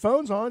 if your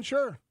phone's on,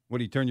 sure. What,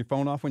 do you turn your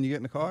phone off when you get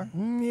in the car?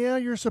 Yeah,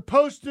 you're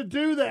supposed to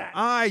do that.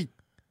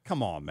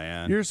 Come on,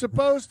 man. You're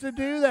supposed to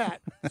do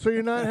that so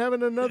you're not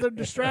having another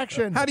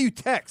distraction. How do you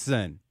text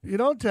then? You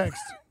don't text.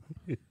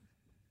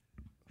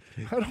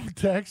 I don't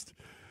text.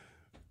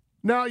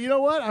 Now, you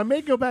know what? I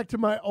may go back to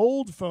my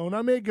old phone.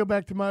 I may go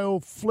back to my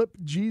old Flip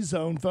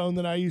G-Zone phone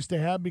that I used to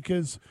have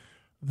because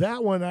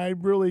that one I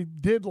really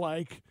did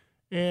like.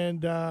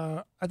 And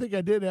I think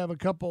I did have a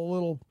couple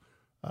little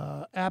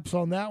apps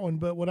on that one.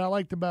 But what I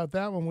liked about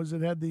that one was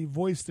it had the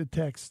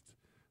voice-to-text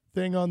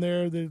thing on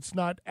there that it's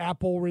not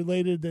Apple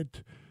related,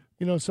 that,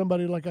 you know,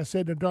 somebody, like I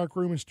said, in a dark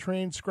room is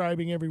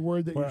transcribing every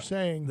word that you're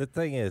saying. The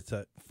thing is,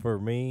 for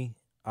me,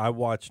 I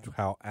watched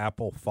how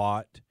Apple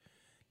fought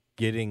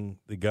getting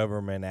the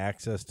government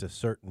access to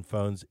certain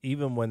phones,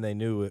 even when they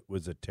knew it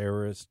was a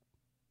terrorist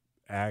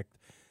act,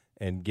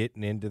 and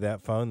getting into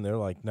that phone. They're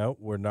like, no,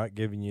 we're not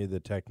giving you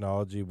the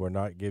technology. We're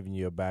not giving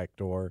you a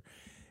backdoor.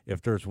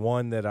 If there's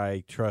one that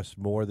I trust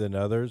more than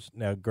others,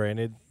 now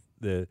granted,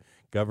 the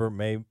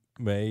government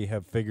may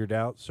have figured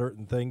out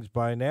certain things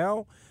by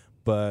now,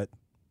 but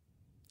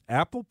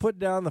Apple put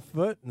down the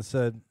foot and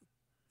said,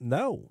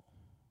 no,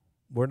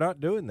 we're not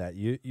doing that.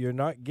 You're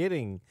not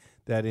getting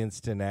that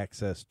instant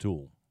access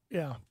tool.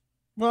 Yeah.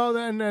 Well,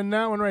 then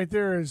that one right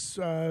there is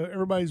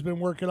everybody's been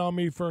working on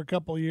me for a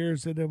couple of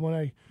years, and then when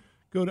I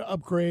go to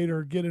upgrade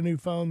or get a new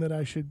phone, that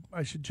I should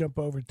jump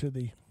over to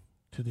the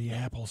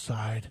Apple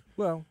side.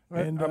 Well,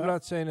 And, I'm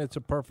not saying it's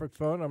a perfect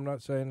phone. I'm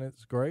not saying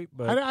it's great,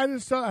 but I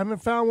just I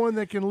haven't found one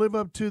that can live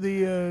up to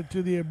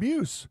the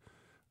abuse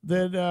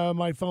that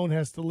my phone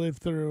has to live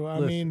through. I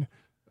Listen. mean,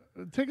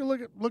 take a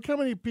look how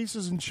many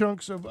pieces and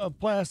chunks of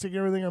plastic and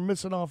everything are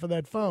missing off of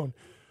that phone.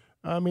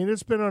 I mean,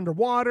 it's been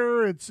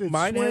underwater. It's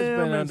Mine has swam,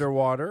 been it's-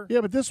 underwater.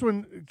 Yeah, but this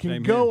one can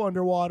Same go here.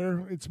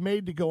 underwater. It's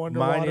made to go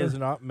underwater. Mine is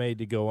not made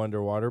to go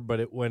underwater, but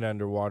it went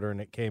underwater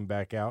and it came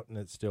back out and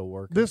it's still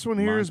working. This one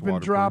here Mine's has been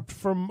waterproof. dropped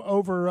from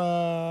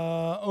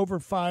over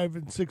 5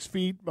 and 6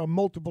 feet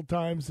multiple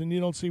times, and you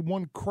don't see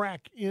one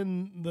crack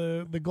in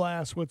the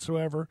glass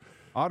whatsoever.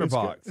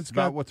 OtterBox. it's It's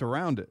got- about what's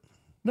around it.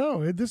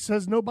 No, this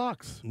has no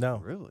box. No.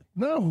 Really?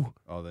 No,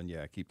 Oh, then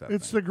yeah, keep that.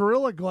 it's thing. the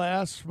Gorilla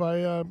Glass by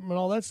and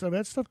all that stuff.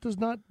 That stuff does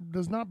not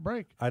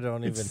break. I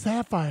don't It's even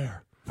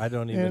sapphire. I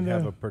don't even and,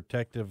 have uh, a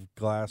protective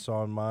glass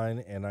on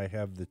mine, and I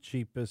have the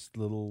cheapest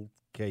little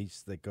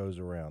case that goes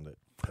around it.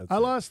 That's I it.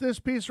 lost this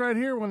piece right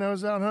here when I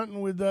was out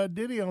hunting with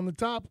Diddy on the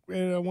top,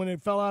 when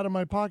it fell out of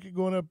my pocket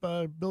going up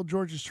Bill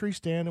George's tree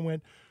stand and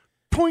went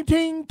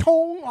pointing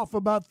tong off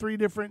about 3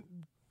 different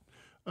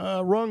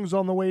rungs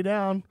on the way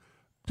down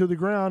to the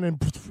ground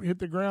and hit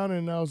the ground,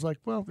 and I was like,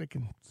 well, they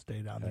can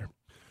stay down there.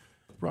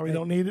 Probably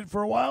don't need it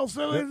for a while,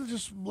 so it'll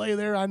just lay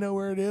there. I know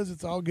where it is.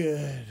 It's all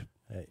good.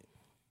 Hey,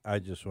 I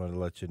just want to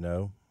let you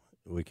know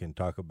we can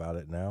talk about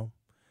it now.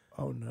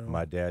 Oh no.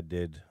 My dad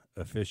did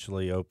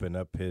officially open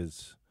up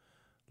his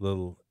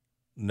little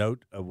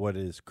note of what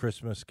his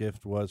Christmas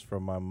gift was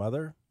from my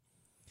mother,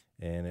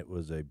 and it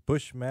was a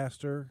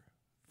Bushmaster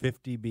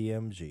 50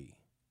 BMG,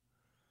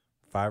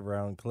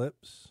 5-round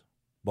clips,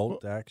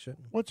 bolt action,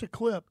 What's a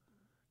clip?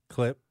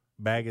 clip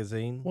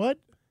magazine. What?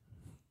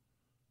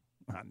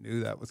 I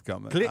knew that was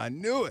coming. Click. I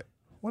knew it.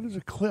 What is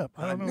a clip?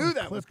 I don't know knew what a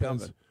that was clip is.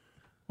 coming.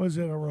 Was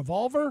it a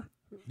revolver?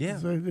 Yeah.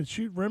 Does it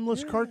shoot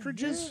rimless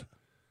cartridges?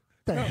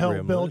 The Not hell,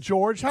 Bill rimless.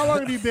 George? How long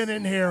have you been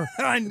in here?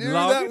 I knew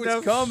Long that was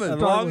enough- coming.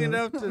 Long with it.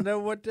 enough to know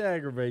what to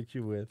aggravate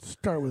you with.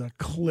 Start with a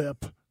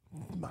clip.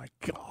 My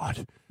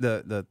God.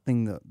 The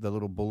thing the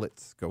little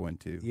bullets go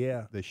into.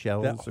 Yeah. The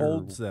shells That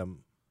holds or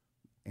them.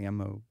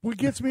 ammo. What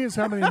gets me is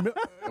how many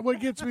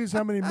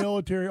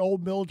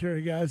old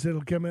military guys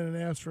that'll come in and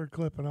ask for a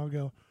clip, and I'll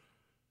go,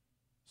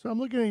 so I'm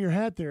looking at your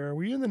hat there.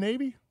 Were you in the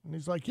Navy? And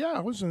he's like, yeah, I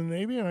was in the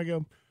Navy. And I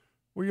go,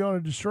 were you on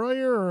a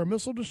destroyer or a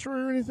missile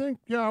destroyer or anything?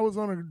 Yeah, I was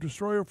on a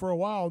destroyer for a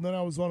while, and then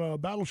I was on a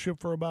battleship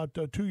for about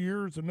 2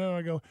 years. And then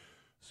I go,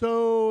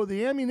 so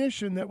the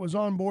ammunition that was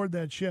on board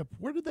that ship,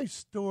 where did they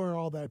store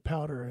all that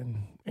powder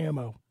and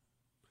ammo?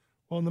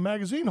 Well, in the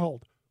magazine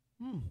hold.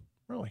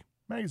 Really?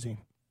 Magazine.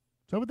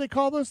 Is that what they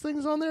call those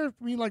things on there?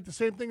 I mean, like the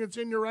same thing that's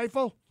in your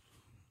rifle?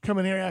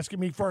 Coming here asking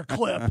me for a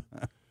clip.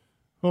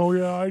 Oh,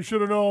 yeah, I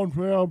should have known.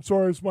 Yeah, I'm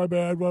sorry, it's my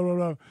bad. Blah, blah,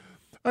 blah.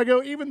 I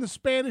go, even the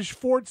Spanish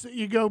forts that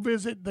you go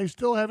visit, they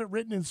still have it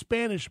written in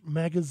Spanish,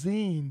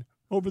 magazine,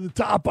 over the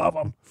top of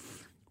them,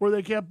 where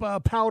they kept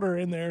powder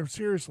in there.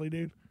 Seriously,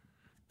 dude.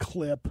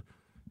 Clip.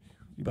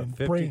 You've But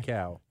been 50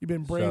 cal. You've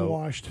been So-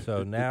 brainwashed.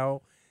 So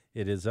now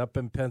it is up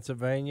in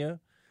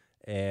Pennsylvania,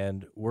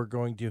 and we're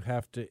going to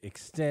have to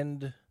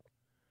extend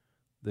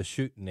the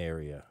shooting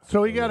area.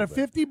 So he got a little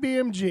bit. 50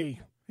 BMG.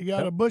 He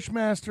got Yep. a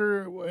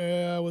Bushmaster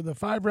with a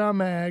 5-round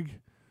mag.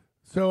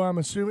 So I'm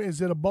assuming,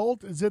 is it a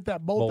bolt? Is it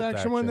that bolt, Bolt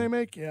action one they action.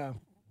 make? Yeah.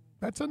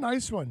 That's a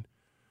nice one.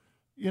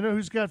 You know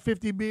who's got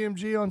 50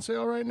 BMG on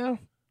sale right now?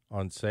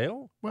 On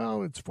sale?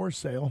 Well, it's for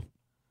sale.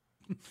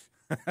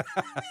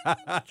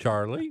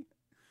 Charlie?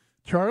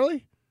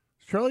 Charlie?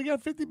 Charlie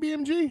got 50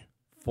 BMG?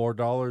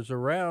 $4 a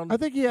round. I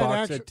think he had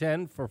box action. of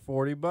 10 for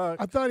 $40.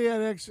 I thought he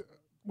had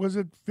was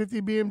it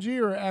 50 BMG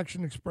or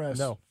Action Express?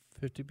 No,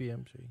 50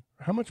 BMG.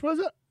 How much was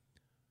it?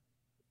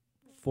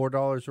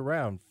 $4 a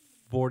round.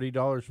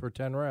 $40 for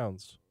 10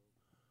 rounds.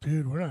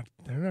 Dude,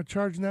 they're not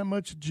charging that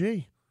much a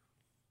G.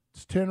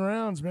 It's 10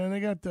 rounds, man. They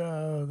got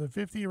the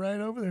 50 right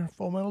over there,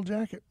 Full Metal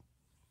Jacket.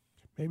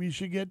 Maybe you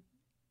should get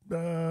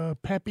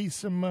Pappy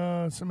some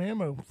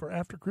ammo for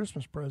after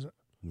Christmas present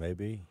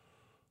Maybe.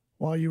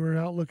 while you were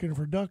out looking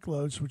for duck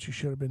loads, which you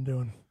should have been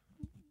doing.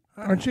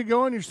 Aren't you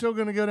going? You're still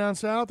going to go down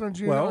south, aren't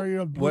you? Well, are you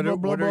what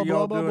are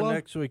y'all blah, doing blah?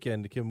 next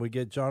weekend? Can we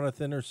get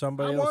Jonathan or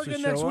somebody I'm else to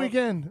working show next up?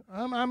 weekend.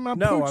 I'm No,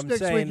 pooch I'm next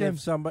saying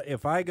weekend.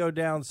 if I go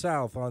down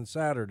south on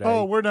Saturday,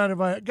 Oh, we're not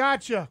invited.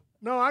 Gotcha.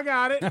 No, I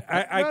got it.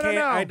 I No, can't.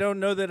 no. I don't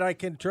know that I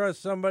can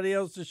trust somebody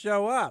else to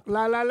show up.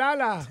 La la la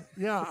la.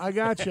 Yeah, I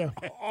got you.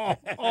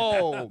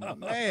 Oh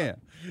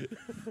man.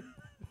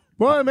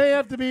 Well, it may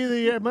have to be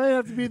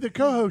the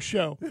co-host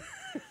show.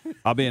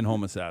 I'll be in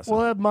Home Assassin.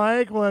 We'll have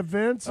Mike, we'll have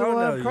Vince, and Oh, we'll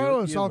no, have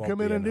Carlos. you I'll won't come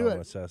be in and do it.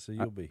 Homosassa.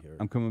 You'll be here.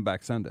 I'm coming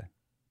back Sunday.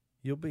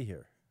 You'll be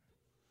here.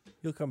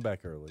 You'll come back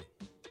early.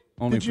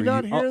 Only Did you for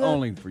not hear that?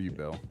 Only for you,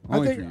 Bill.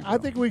 Only for you, Bill. I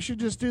think we should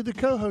just do the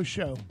co-host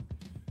show.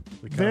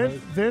 The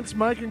Vince,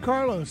 Mike, and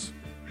Carlos.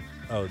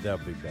 Oh,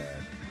 that'd be bad.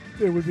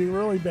 It would be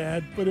really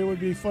bad, but it would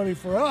be funny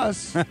for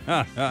us. It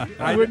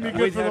wouldn't be good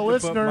We'd for the have to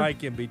listener. put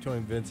Mike in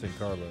between Vince and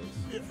Carlos.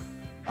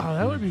 Oh,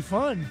 that would be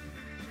fun.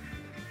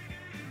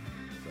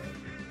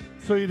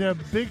 So you'd have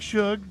Big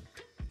Shug,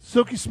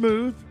 Silky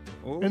Smooth,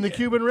 Oh, and the yeah.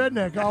 Cuban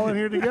Redneck all in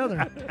here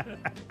together.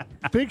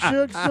 Big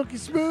Shug, Silky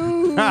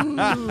Smooth,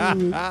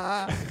 and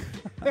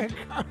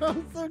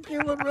Carlos, the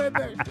Cuban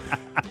Redneck.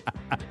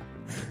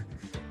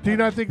 Do you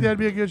not think that'd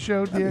be a good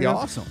show, That'd be Diego?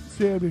 awesome.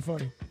 See, that'd be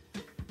funny.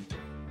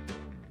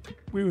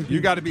 We would.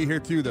 You got to be here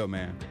too, though,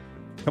 man.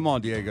 Come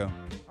on, Diego.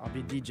 I'll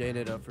be DJing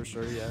it up for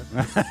sure, yeah.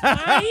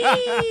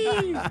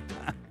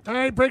 All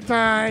right, break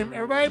time.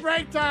 Everybody,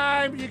 break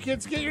time. You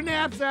kids, get your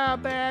naps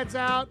out, bads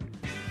out.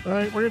 All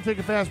right, we're going to take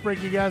a fast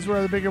break, you guys. We're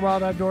on the Big and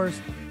Wild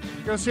Outdoors.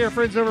 Go see our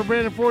friends over at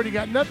Brandon Ford. You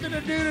got nothing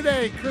to do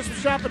today. Christmas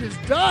shopping is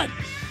done.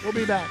 We'll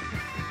be back.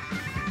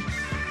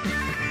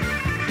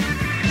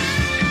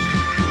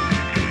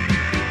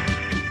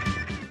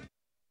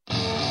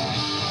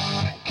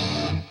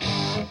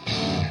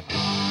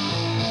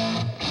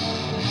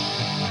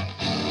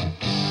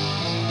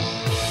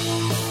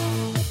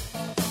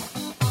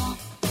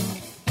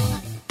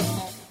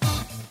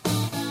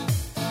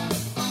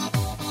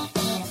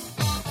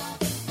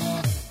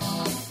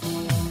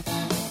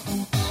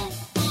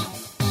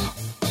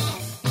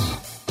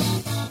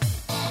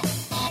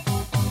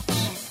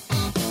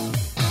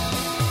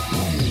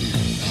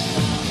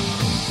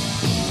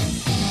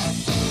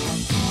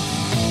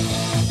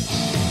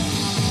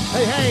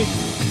 Hey.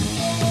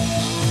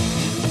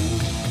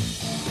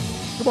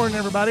 Good morning,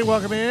 everybody.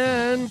 Welcome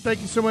in.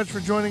 Thank you so much for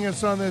joining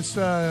us on this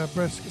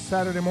brisk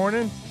Saturday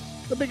morning.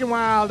 The Big and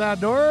Wild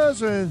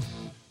Outdoors with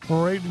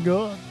Braden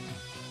Good,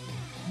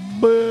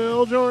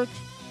 Bill George,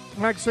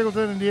 Mike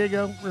Singleton, and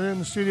Diego. We're in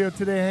the studio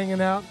today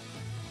hanging out.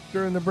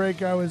 During the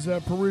break, I was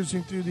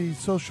perusing through the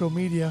social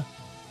media,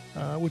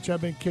 which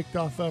I've been kicked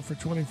off of for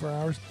 24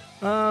 hours.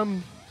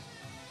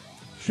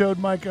 Showed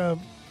Mike a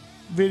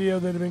video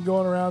that had been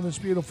going around this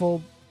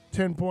beautiful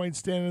 10-point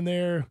standing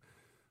there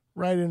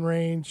right in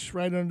range,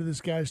 right under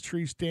this guy's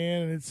tree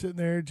stand, and it's sitting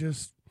there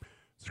just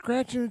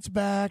scratching its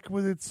back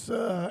with its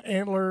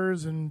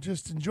antlers and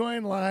just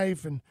enjoying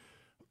life and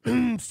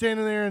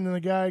standing there, and then the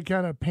guy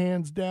kind of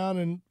pans down,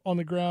 and on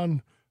the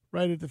ground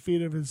right at the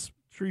feet of his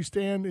tree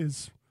stand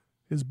is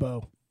his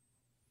bow.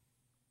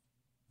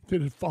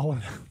 It had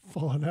fallen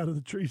out of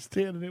the tree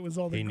stand, and it was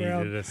on the ground.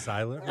 He needed a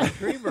silent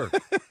retriever.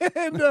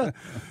 And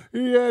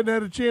he hadn't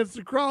had a chance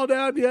to crawl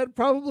down yet.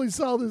 Probably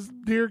saw this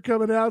deer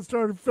coming out,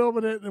 started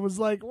filming it, and it was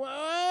like, well,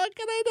 what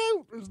can I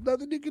do? There's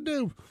nothing you can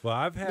do.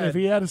 Well, If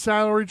he had a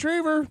silent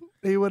retriever,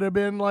 he would have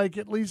been like,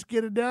 at least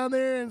get it down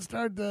there and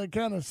start to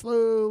kind of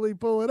slowly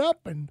pull it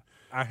up. And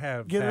I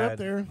have get it up had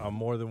there. on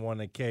more than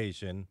one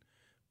occasion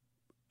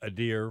a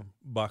deer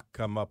buck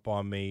come up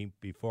on me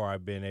before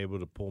I've been able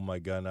to pull my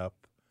gun up.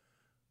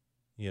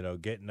 You know,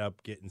 getting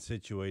up, getting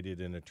situated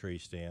in a tree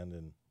stand,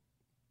 and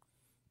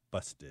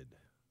busted.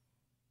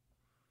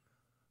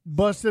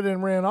 Busted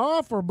and ran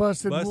off, or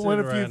busted Busted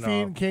went a and few ran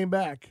feet off. and came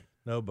back?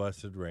 No,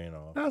 busted, ran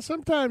off. Now,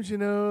 sometimes, that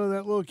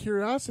little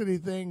curiosity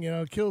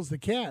thing, kills the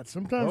cat.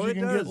 Sometimes you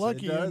can get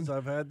lucky. It does.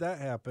 I've had that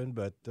happen,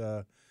 but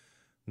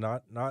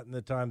not in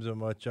the times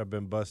in which I've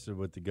been busted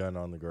with the gun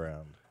on the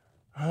ground.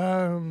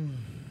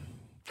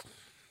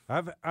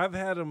 I've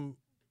had them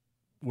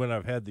when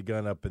I've had the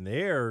gun up in the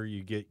air.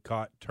 You get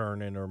caught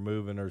turning or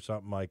moving or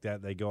something like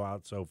that. They go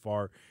out so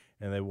far,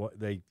 and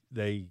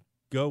they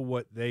go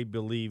what they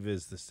believe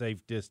is the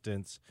safe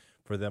distance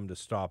for them to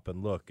stop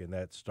and look, and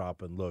that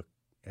stop and look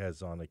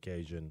has on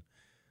occasion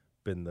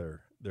been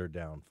their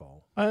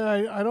downfall.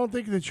 I don't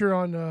think that you're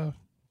on.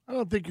 I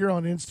don't think you're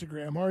on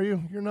Instagram, are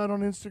you? You're not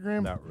on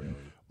Instagram? Not really.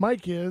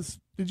 Mike is.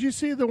 Did you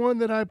see the one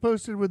that I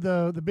posted with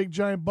the big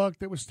giant buck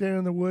that was standing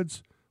in the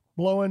woods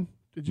blowing?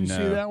 Did you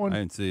see that one? I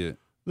didn't see it.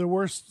 The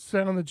worst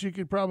sound that you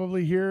could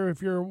probably hear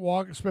if you're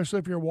especially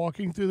if you're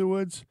walking through the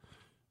woods.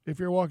 If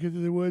you're walking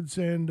through the woods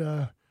and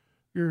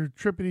you're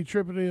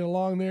trippity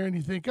along there, and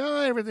you think,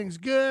 oh, everything's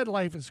good,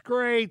 life is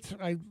great,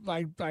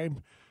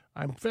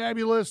 I'm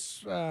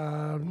fabulous,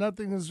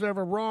 nothing is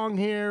ever wrong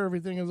here,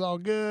 everything is all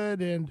good,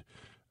 and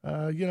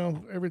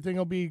everything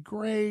will be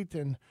great,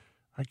 and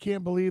I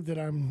can't believe that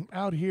I'm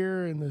out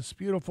here in this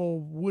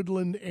beautiful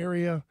woodland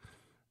area,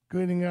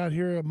 getting out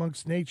here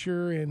amongst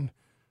nature, and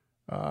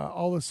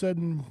all of a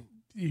sudden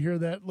you hear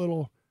that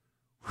little.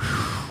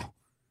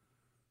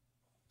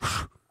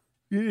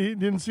 You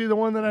didn't see the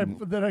one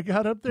that I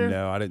got up there?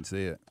 No, I didn't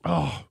see it.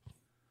 Oh,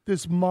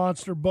 this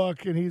monster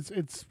buck, and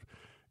it's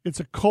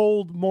a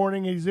cold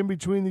morning. He's in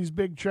between these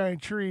big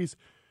giant trees,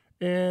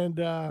 and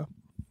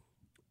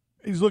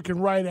he's looking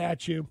right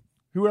at you.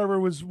 Whoever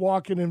was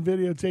walking and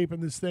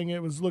videotaping this thing,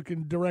 it was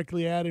looking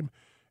directly at him.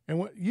 And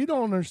what you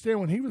don't understand,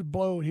 when he was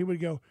blowing, he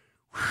would go,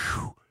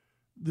 whew,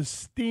 the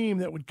steam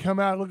that would come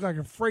out, it looked like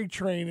a freight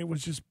train. It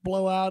was just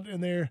blow out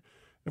in there.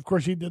 Of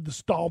course, he did the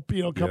stomp,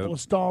 a couple of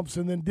stomps,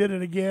 and then did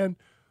it again,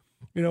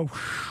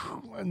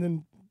 and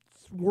then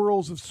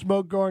whirls of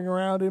smoke going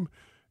around him.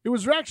 It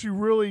was actually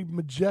really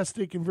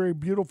majestic and very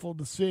beautiful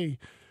to see.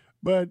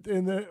 But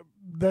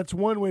that's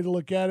one way to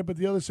look at it. But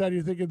the other side,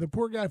 you're thinking, the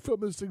poor guy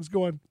filming this thing's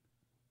going,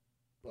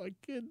 I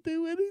can't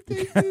do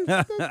anything. There's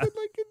nothing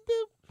I can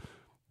do.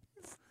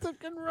 He's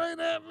looking right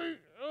at me.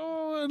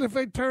 Oh, and if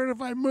I turn,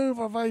 if I move,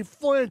 if I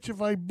flinch, if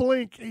I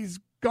blink, he's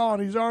gone.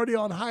 He's already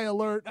on high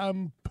alert.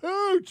 I'm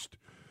pooched.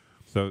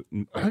 So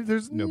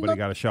There's nobody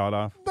got a shot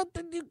off?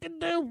 nothing you can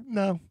do.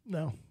 No,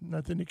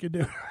 nothing you can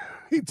do.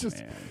 He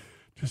just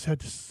just had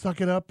to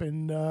suck it up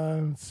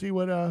and see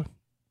what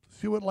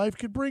life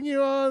could bring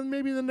you on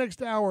maybe the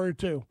next hour or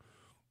two.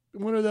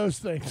 One of those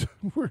things.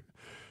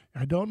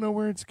 I don't know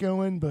where it's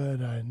going,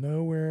 but I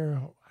know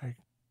where I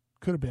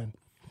could have been.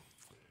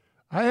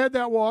 I had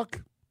that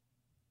walk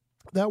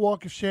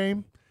of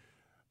shame,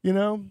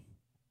 in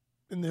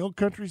the old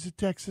countries of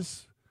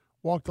Texas.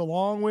 Walked a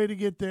long way to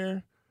get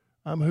there.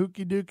 I'm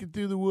hooky dooking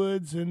through the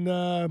woods, and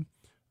I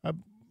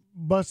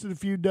busted a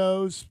few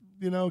does.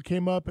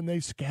 Came up and they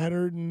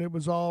scattered, and it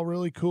was all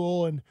really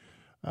cool. And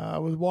I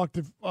walked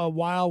a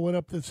while, went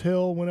up this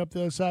hill, went up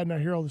the other side, and I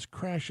hear all this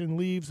crashing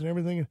leaves and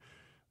everything. And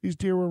these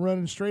deer were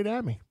running straight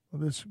at me.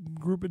 This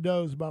group of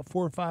does, about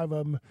 4 or 5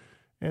 of them,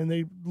 and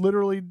they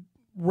literally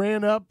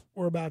ran up,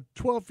 or about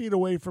 12 feet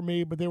away from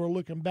me, but they were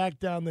looking back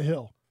down the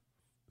hill.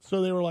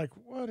 So they were like,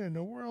 "What in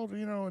the world?"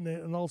 And all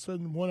of a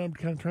sudden, one of them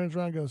kind of turns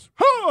around and goes,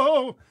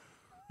 "Oh,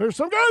 there's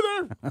some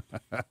guy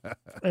there."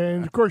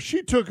 And of course,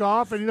 she took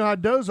off, and you know how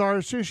does are.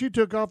 As soon as she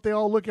took off, they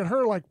all look at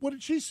her like, "What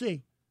did she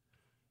see?"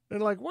 They're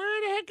like,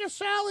 "Where the heck is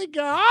Sally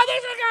go? Oh,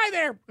 there's a guy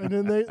there."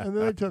 And then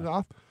they took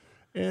off,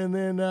 and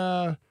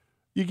then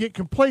you get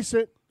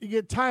complacent, you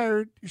get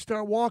tired, you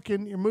start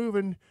walking, you're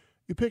moving,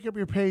 you pick up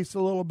your pace a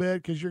little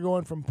bit because you're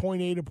going from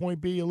point A to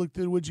point B. You look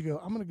through the woods, you go,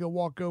 "I'm going to go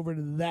walk over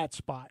to that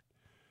spot,"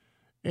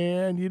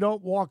 and you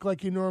don't walk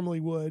like you normally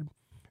would,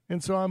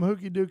 and so I'm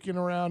hooky dooking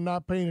around,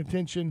 not paying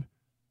attention,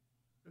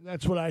 and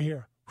that's what I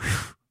hear.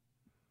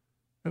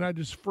 And I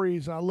just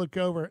freeze, and I look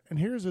over, and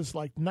here's this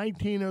like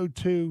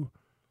 1902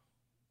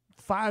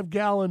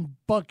 5-gallon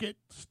bucket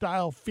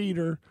style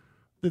feeder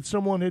that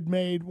someone had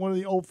made, one of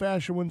the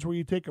old-fashioned ones where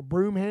you take a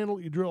broom handle,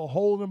 you drill a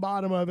hole in the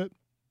bottom of it,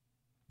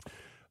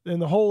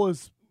 and the hole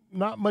is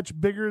not much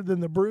bigger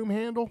than the broom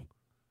handle.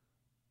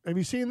 Have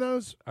you seen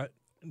those?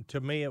 To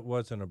me, it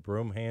wasn't a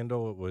broom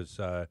handle. It was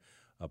a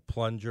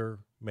plunger,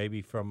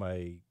 maybe from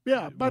a...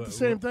 Yeah, about the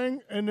same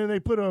thing. And then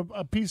they put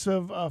a piece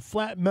of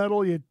flat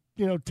metal. You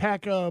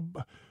tack a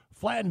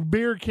flattened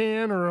beer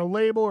can or a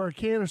label or a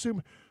can of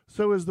soup.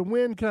 So as the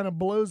wind kind of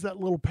blows that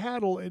little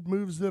paddle, it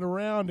moves it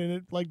around, and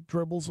it like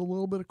dribbles a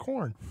little bit of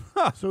corn.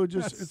 So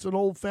it's an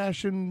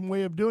old-fashioned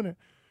way of doing it.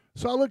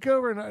 So I look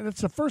over, and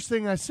it's the first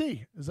thing I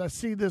see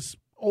this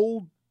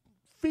old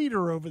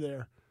feeder over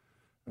there.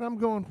 And I'm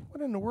going,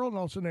 "What in the world?" And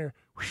all of a sudden there,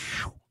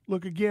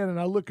 look again, and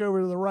I look over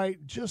to the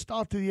right, just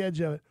off to the edge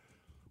of it.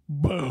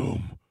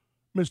 Boom.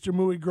 Mr.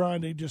 Muy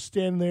Grande just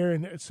standing there,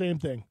 and same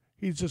thing.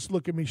 He's just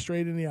looking me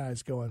straight in the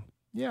eyes going,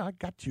 "Yeah, I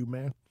got you,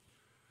 man."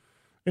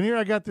 And here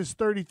I got this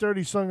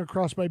 30-30 slung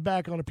across my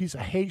back on a piece of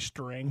hay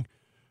string.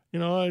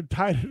 I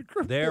tied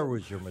it. There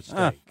was your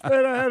mistake.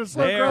 And I had it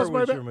slung across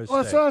my back. Your mistake.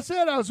 Well, so I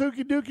said I was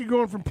hooky dooky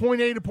going from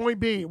point A to point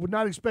B. Would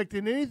not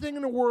expecting anything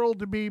in the world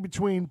to be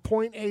between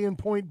point A and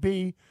point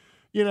B.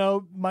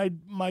 My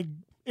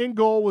end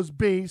goal was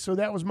B, so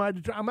that was my.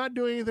 I'm not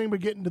doing anything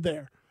but getting to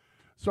there.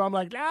 So I'm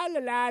like la la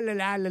la la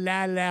la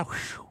la la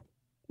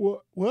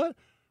la. What?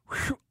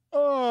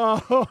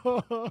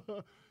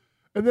 Oh.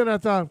 And then I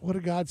thought, what a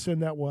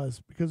godsend that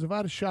was, because if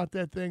I'd have shot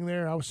that thing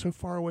there, I was so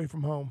far away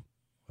from home.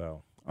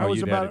 Well,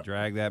 you'd have to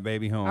drag that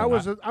baby home. I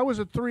was a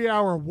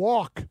 3-hour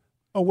walk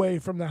away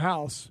from the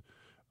house.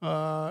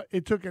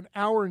 It took an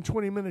hour and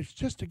 20 minutes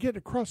just to get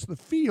across the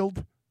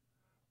field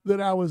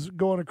that I was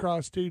going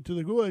across to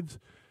the woods.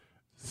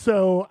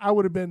 So I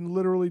would have been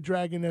literally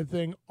dragging that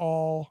thing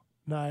all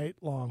night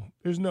long.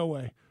 There's no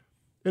way.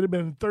 It'd have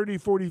been 30,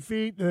 40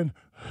 feet, and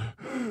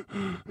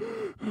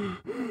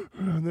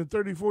then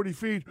 30, 40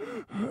 feet.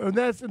 And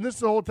this is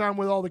the whole time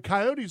with all the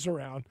coyotes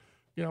around,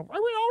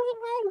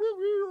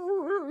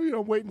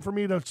 waiting for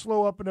me to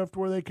slow up enough to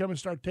where they come and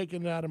start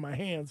taking it out of my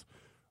hands.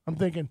 I'm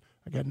thinking,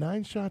 I got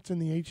 9 shots in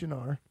the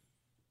H&R.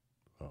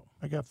 Oh.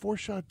 I got 4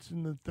 shots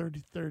in the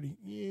 30-30.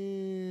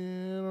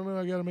 Yeah, I don't know.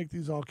 I got to make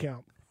these all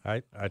count.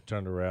 I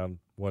turned around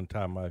one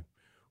time. I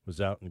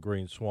was out in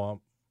Green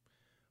Swamp.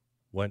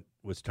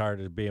 Was tired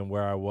of being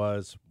where I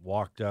was,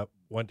 walked up,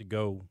 went to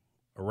go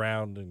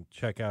around and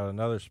check out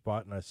another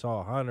spot, and I saw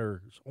a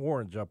hunter's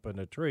orange up in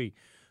a tree.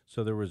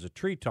 So there was a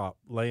treetop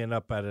laying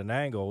up at an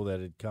angle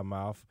that had come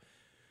off,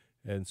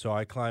 and so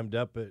I climbed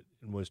up it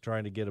and was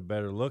trying to get a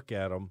better look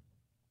at him,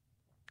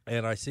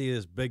 and I see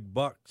this big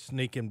buck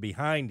sneaking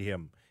behind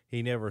him.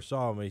 He never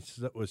saw him. He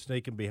was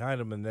sneaking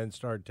behind him and then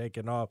started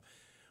taking off.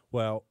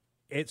 Well,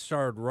 it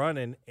started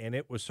running, and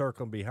it was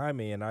circling behind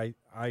me, and I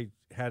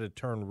had to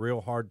turn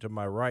real hard to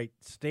my right,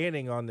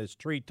 standing on this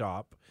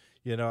treetop,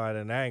 at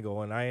an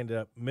angle, and I ended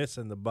up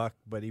missing the buck.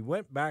 But he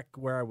went back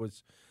where I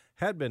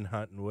had been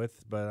hunting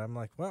with. But I'm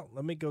like, well,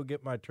 let me go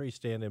get my tree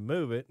stand and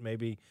move it.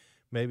 Maybe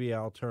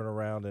I'll turn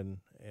around and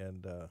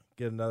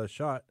get another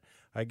shot.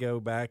 I go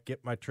back,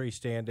 get my tree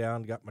stand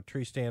down, got my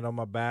tree stand on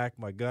my back,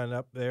 my gun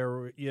up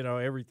there,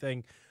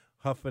 everything,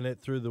 huffing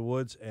it through the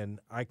woods, and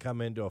I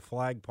come into a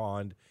flag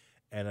pond.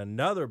 And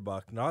another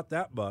buck, not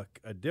that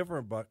buck, a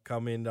different buck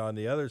come in on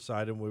the other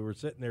side, and we were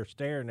sitting there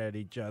staring at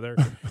each other.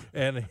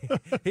 And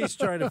he's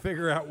trying to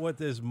figure out what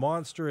this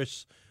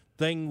monstrous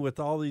thing with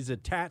all these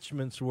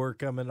attachments were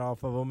coming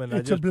off of them, and I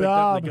It's a just picked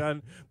up the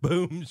blob. gun,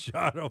 boom,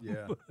 shot him.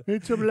 Yeah.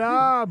 It's a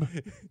blob.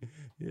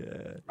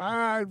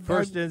 Yeah.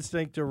 First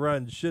instinct to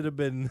run should have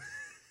been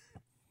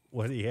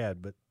what he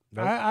had, but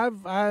nope.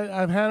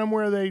 I've had them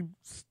where they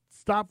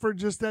stop for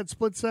just that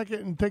split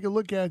second and take a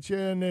look at you,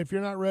 and if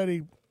you're not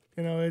ready,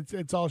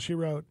 it's all she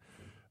wrote.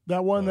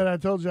 That one that I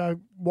told you I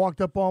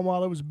walked up on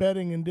while I was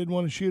betting and didn't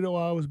want to shoot it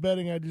while I was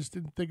betting, I just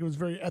didn't think it was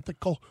very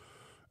ethical.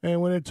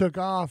 And when it took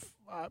off,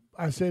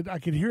 I said I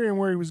could hear him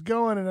where he was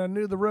going, and I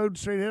knew the road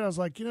straight ahead. I was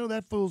like,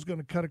 that fool's going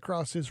to cut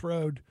across this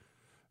road.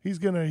 He's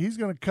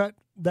gonna cut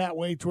that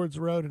way towards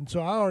the road, and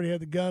so I already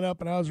had the gun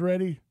up and I was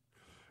ready.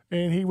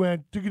 And he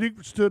went,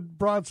 stood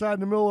broadside in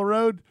the middle of the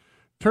road,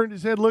 turned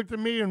his head, looked at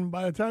me, and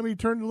by the time he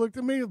turned and looked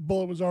at me, the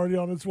bullet was already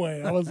on its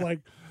way. I was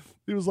like,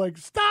 he was like,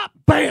 stop,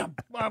 bam.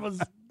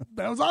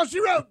 That was all she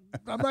wrote.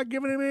 I'm not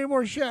giving him any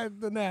more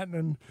shit than that.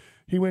 And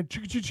he went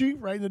choo-choo-choo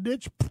right in the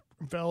ditch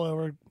and fell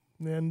over.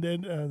 And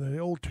then the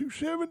old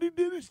 270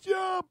 did its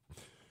job.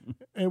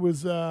 It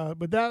was,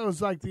 but that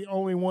was like the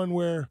only one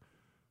where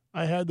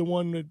I had the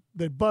one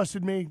that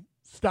busted me,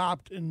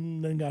 stopped,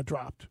 and then got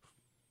dropped.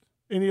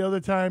 Any other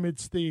time,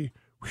 it's the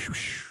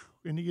whoosh,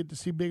 and you get to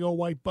see big old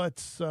white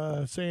butts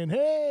saying,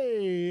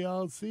 hey,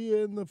 I'll see you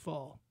in the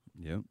fall.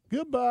 Yep.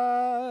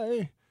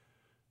 Goodbye.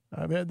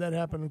 I've had that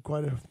happen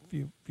quite a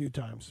few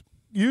times.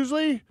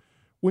 Usually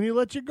when you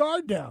let your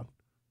guard down,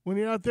 when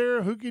you're out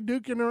there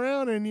hooky-dooking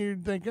around and you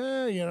think,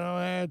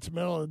 it's the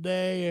middle of the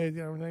day,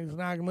 everything's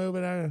not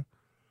moving.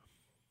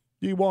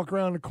 You walk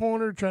around the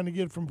corner trying to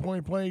get from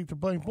point blank to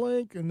blank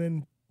blank, and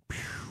then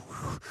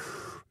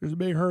there's a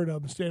big herd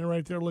of them standing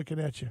right there looking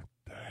at you.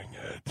 Dang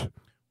it.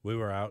 We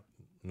were out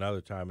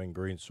another time in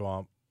Green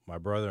Swamp. My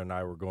brother and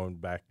I were going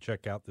back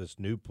check out this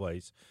new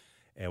place,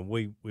 and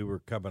we were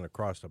coming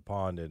across the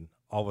pond, and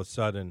all of a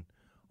sudden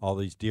all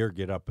these deer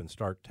get up and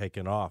start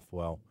taking off.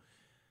 Well,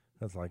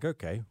 I was like,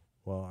 okay.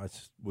 Well,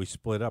 we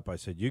split up. I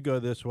said, you go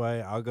this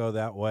way, I'll go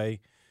that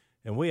way.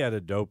 And we had a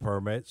doe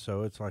permit,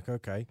 so it's like,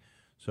 okay.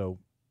 So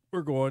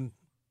we're going.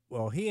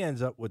 Well, he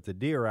ends up with the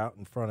deer out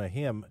in front of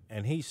him,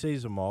 and he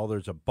sees them all.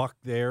 There's a buck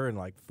there and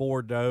like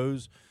 4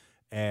 does,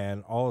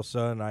 and all of a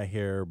sudden I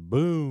hear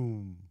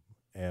boom,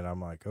 and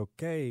I'm like,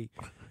 okay,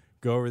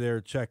 go over there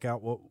and check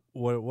out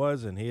what it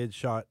was, and he had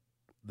shot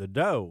the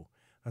doe.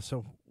 I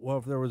said, well,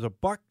 if there was a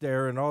buck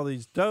there and all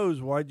these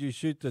does, why'd you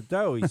shoot the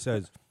doe? He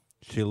says,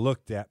 she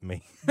looked at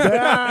me.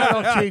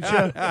 That'll teach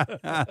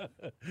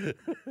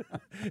you.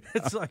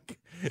 It's like,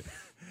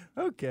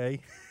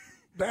 okay.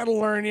 That'll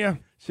learn you.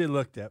 She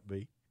looked at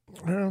me.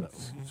 Well,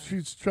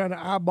 she's trying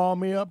to eyeball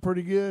me up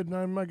pretty good, and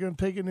I'm not going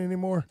to take it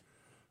anymore.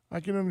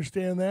 I can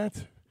understand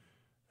that.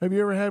 Have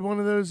you ever had one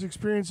of those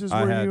experiences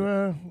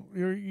where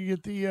you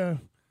get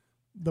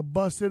the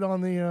busted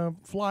on the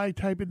fly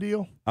type of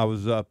deal? I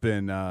was up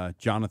in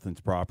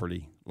Jonathan's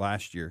property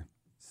last year,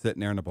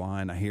 sitting there in the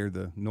blind. I hear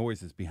the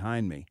noises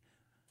behind me,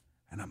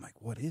 and I'm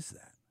like, what is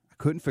that? I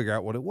couldn't figure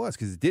out what it was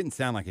because it didn't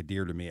sound like a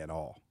deer to me at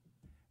all.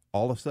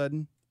 All of a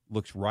sudden,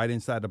 looks right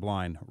inside the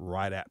blind,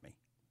 right at me.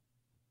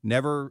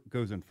 Never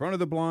goes in front of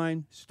the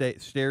blind,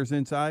 stares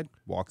inside,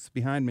 walks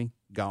behind me,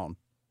 gone.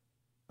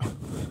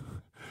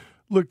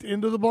 Looked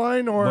into the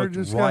blind or Looked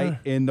just right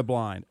in the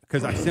blind?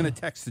 Because I sent a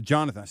text to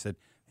Jonathan. I said,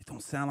 it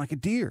don't sound like a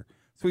deer.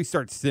 So he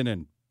starts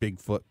sending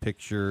Bigfoot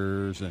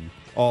pictures and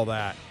all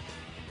that.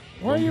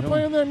 Why are you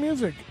playing that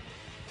music?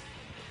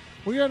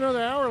 We got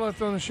another hour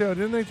left on the show.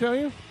 Didn't they tell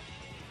you?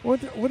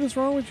 What is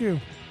wrong with you?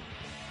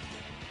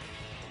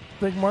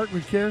 Think Mark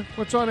would care?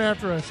 What's on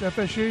after us?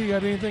 FSU? You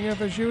got anything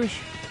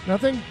FSU-ish?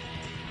 Nothing?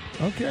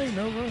 Okay,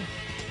 no problem.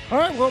 All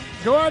right, well,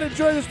 go out and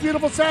enjoy this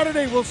beautiful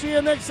Saturday. We'll see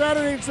you next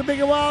Saturday. It's the Big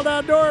and Wild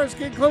Outdoors.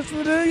 Get closer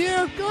to the new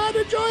year. Go out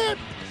and enjoy it.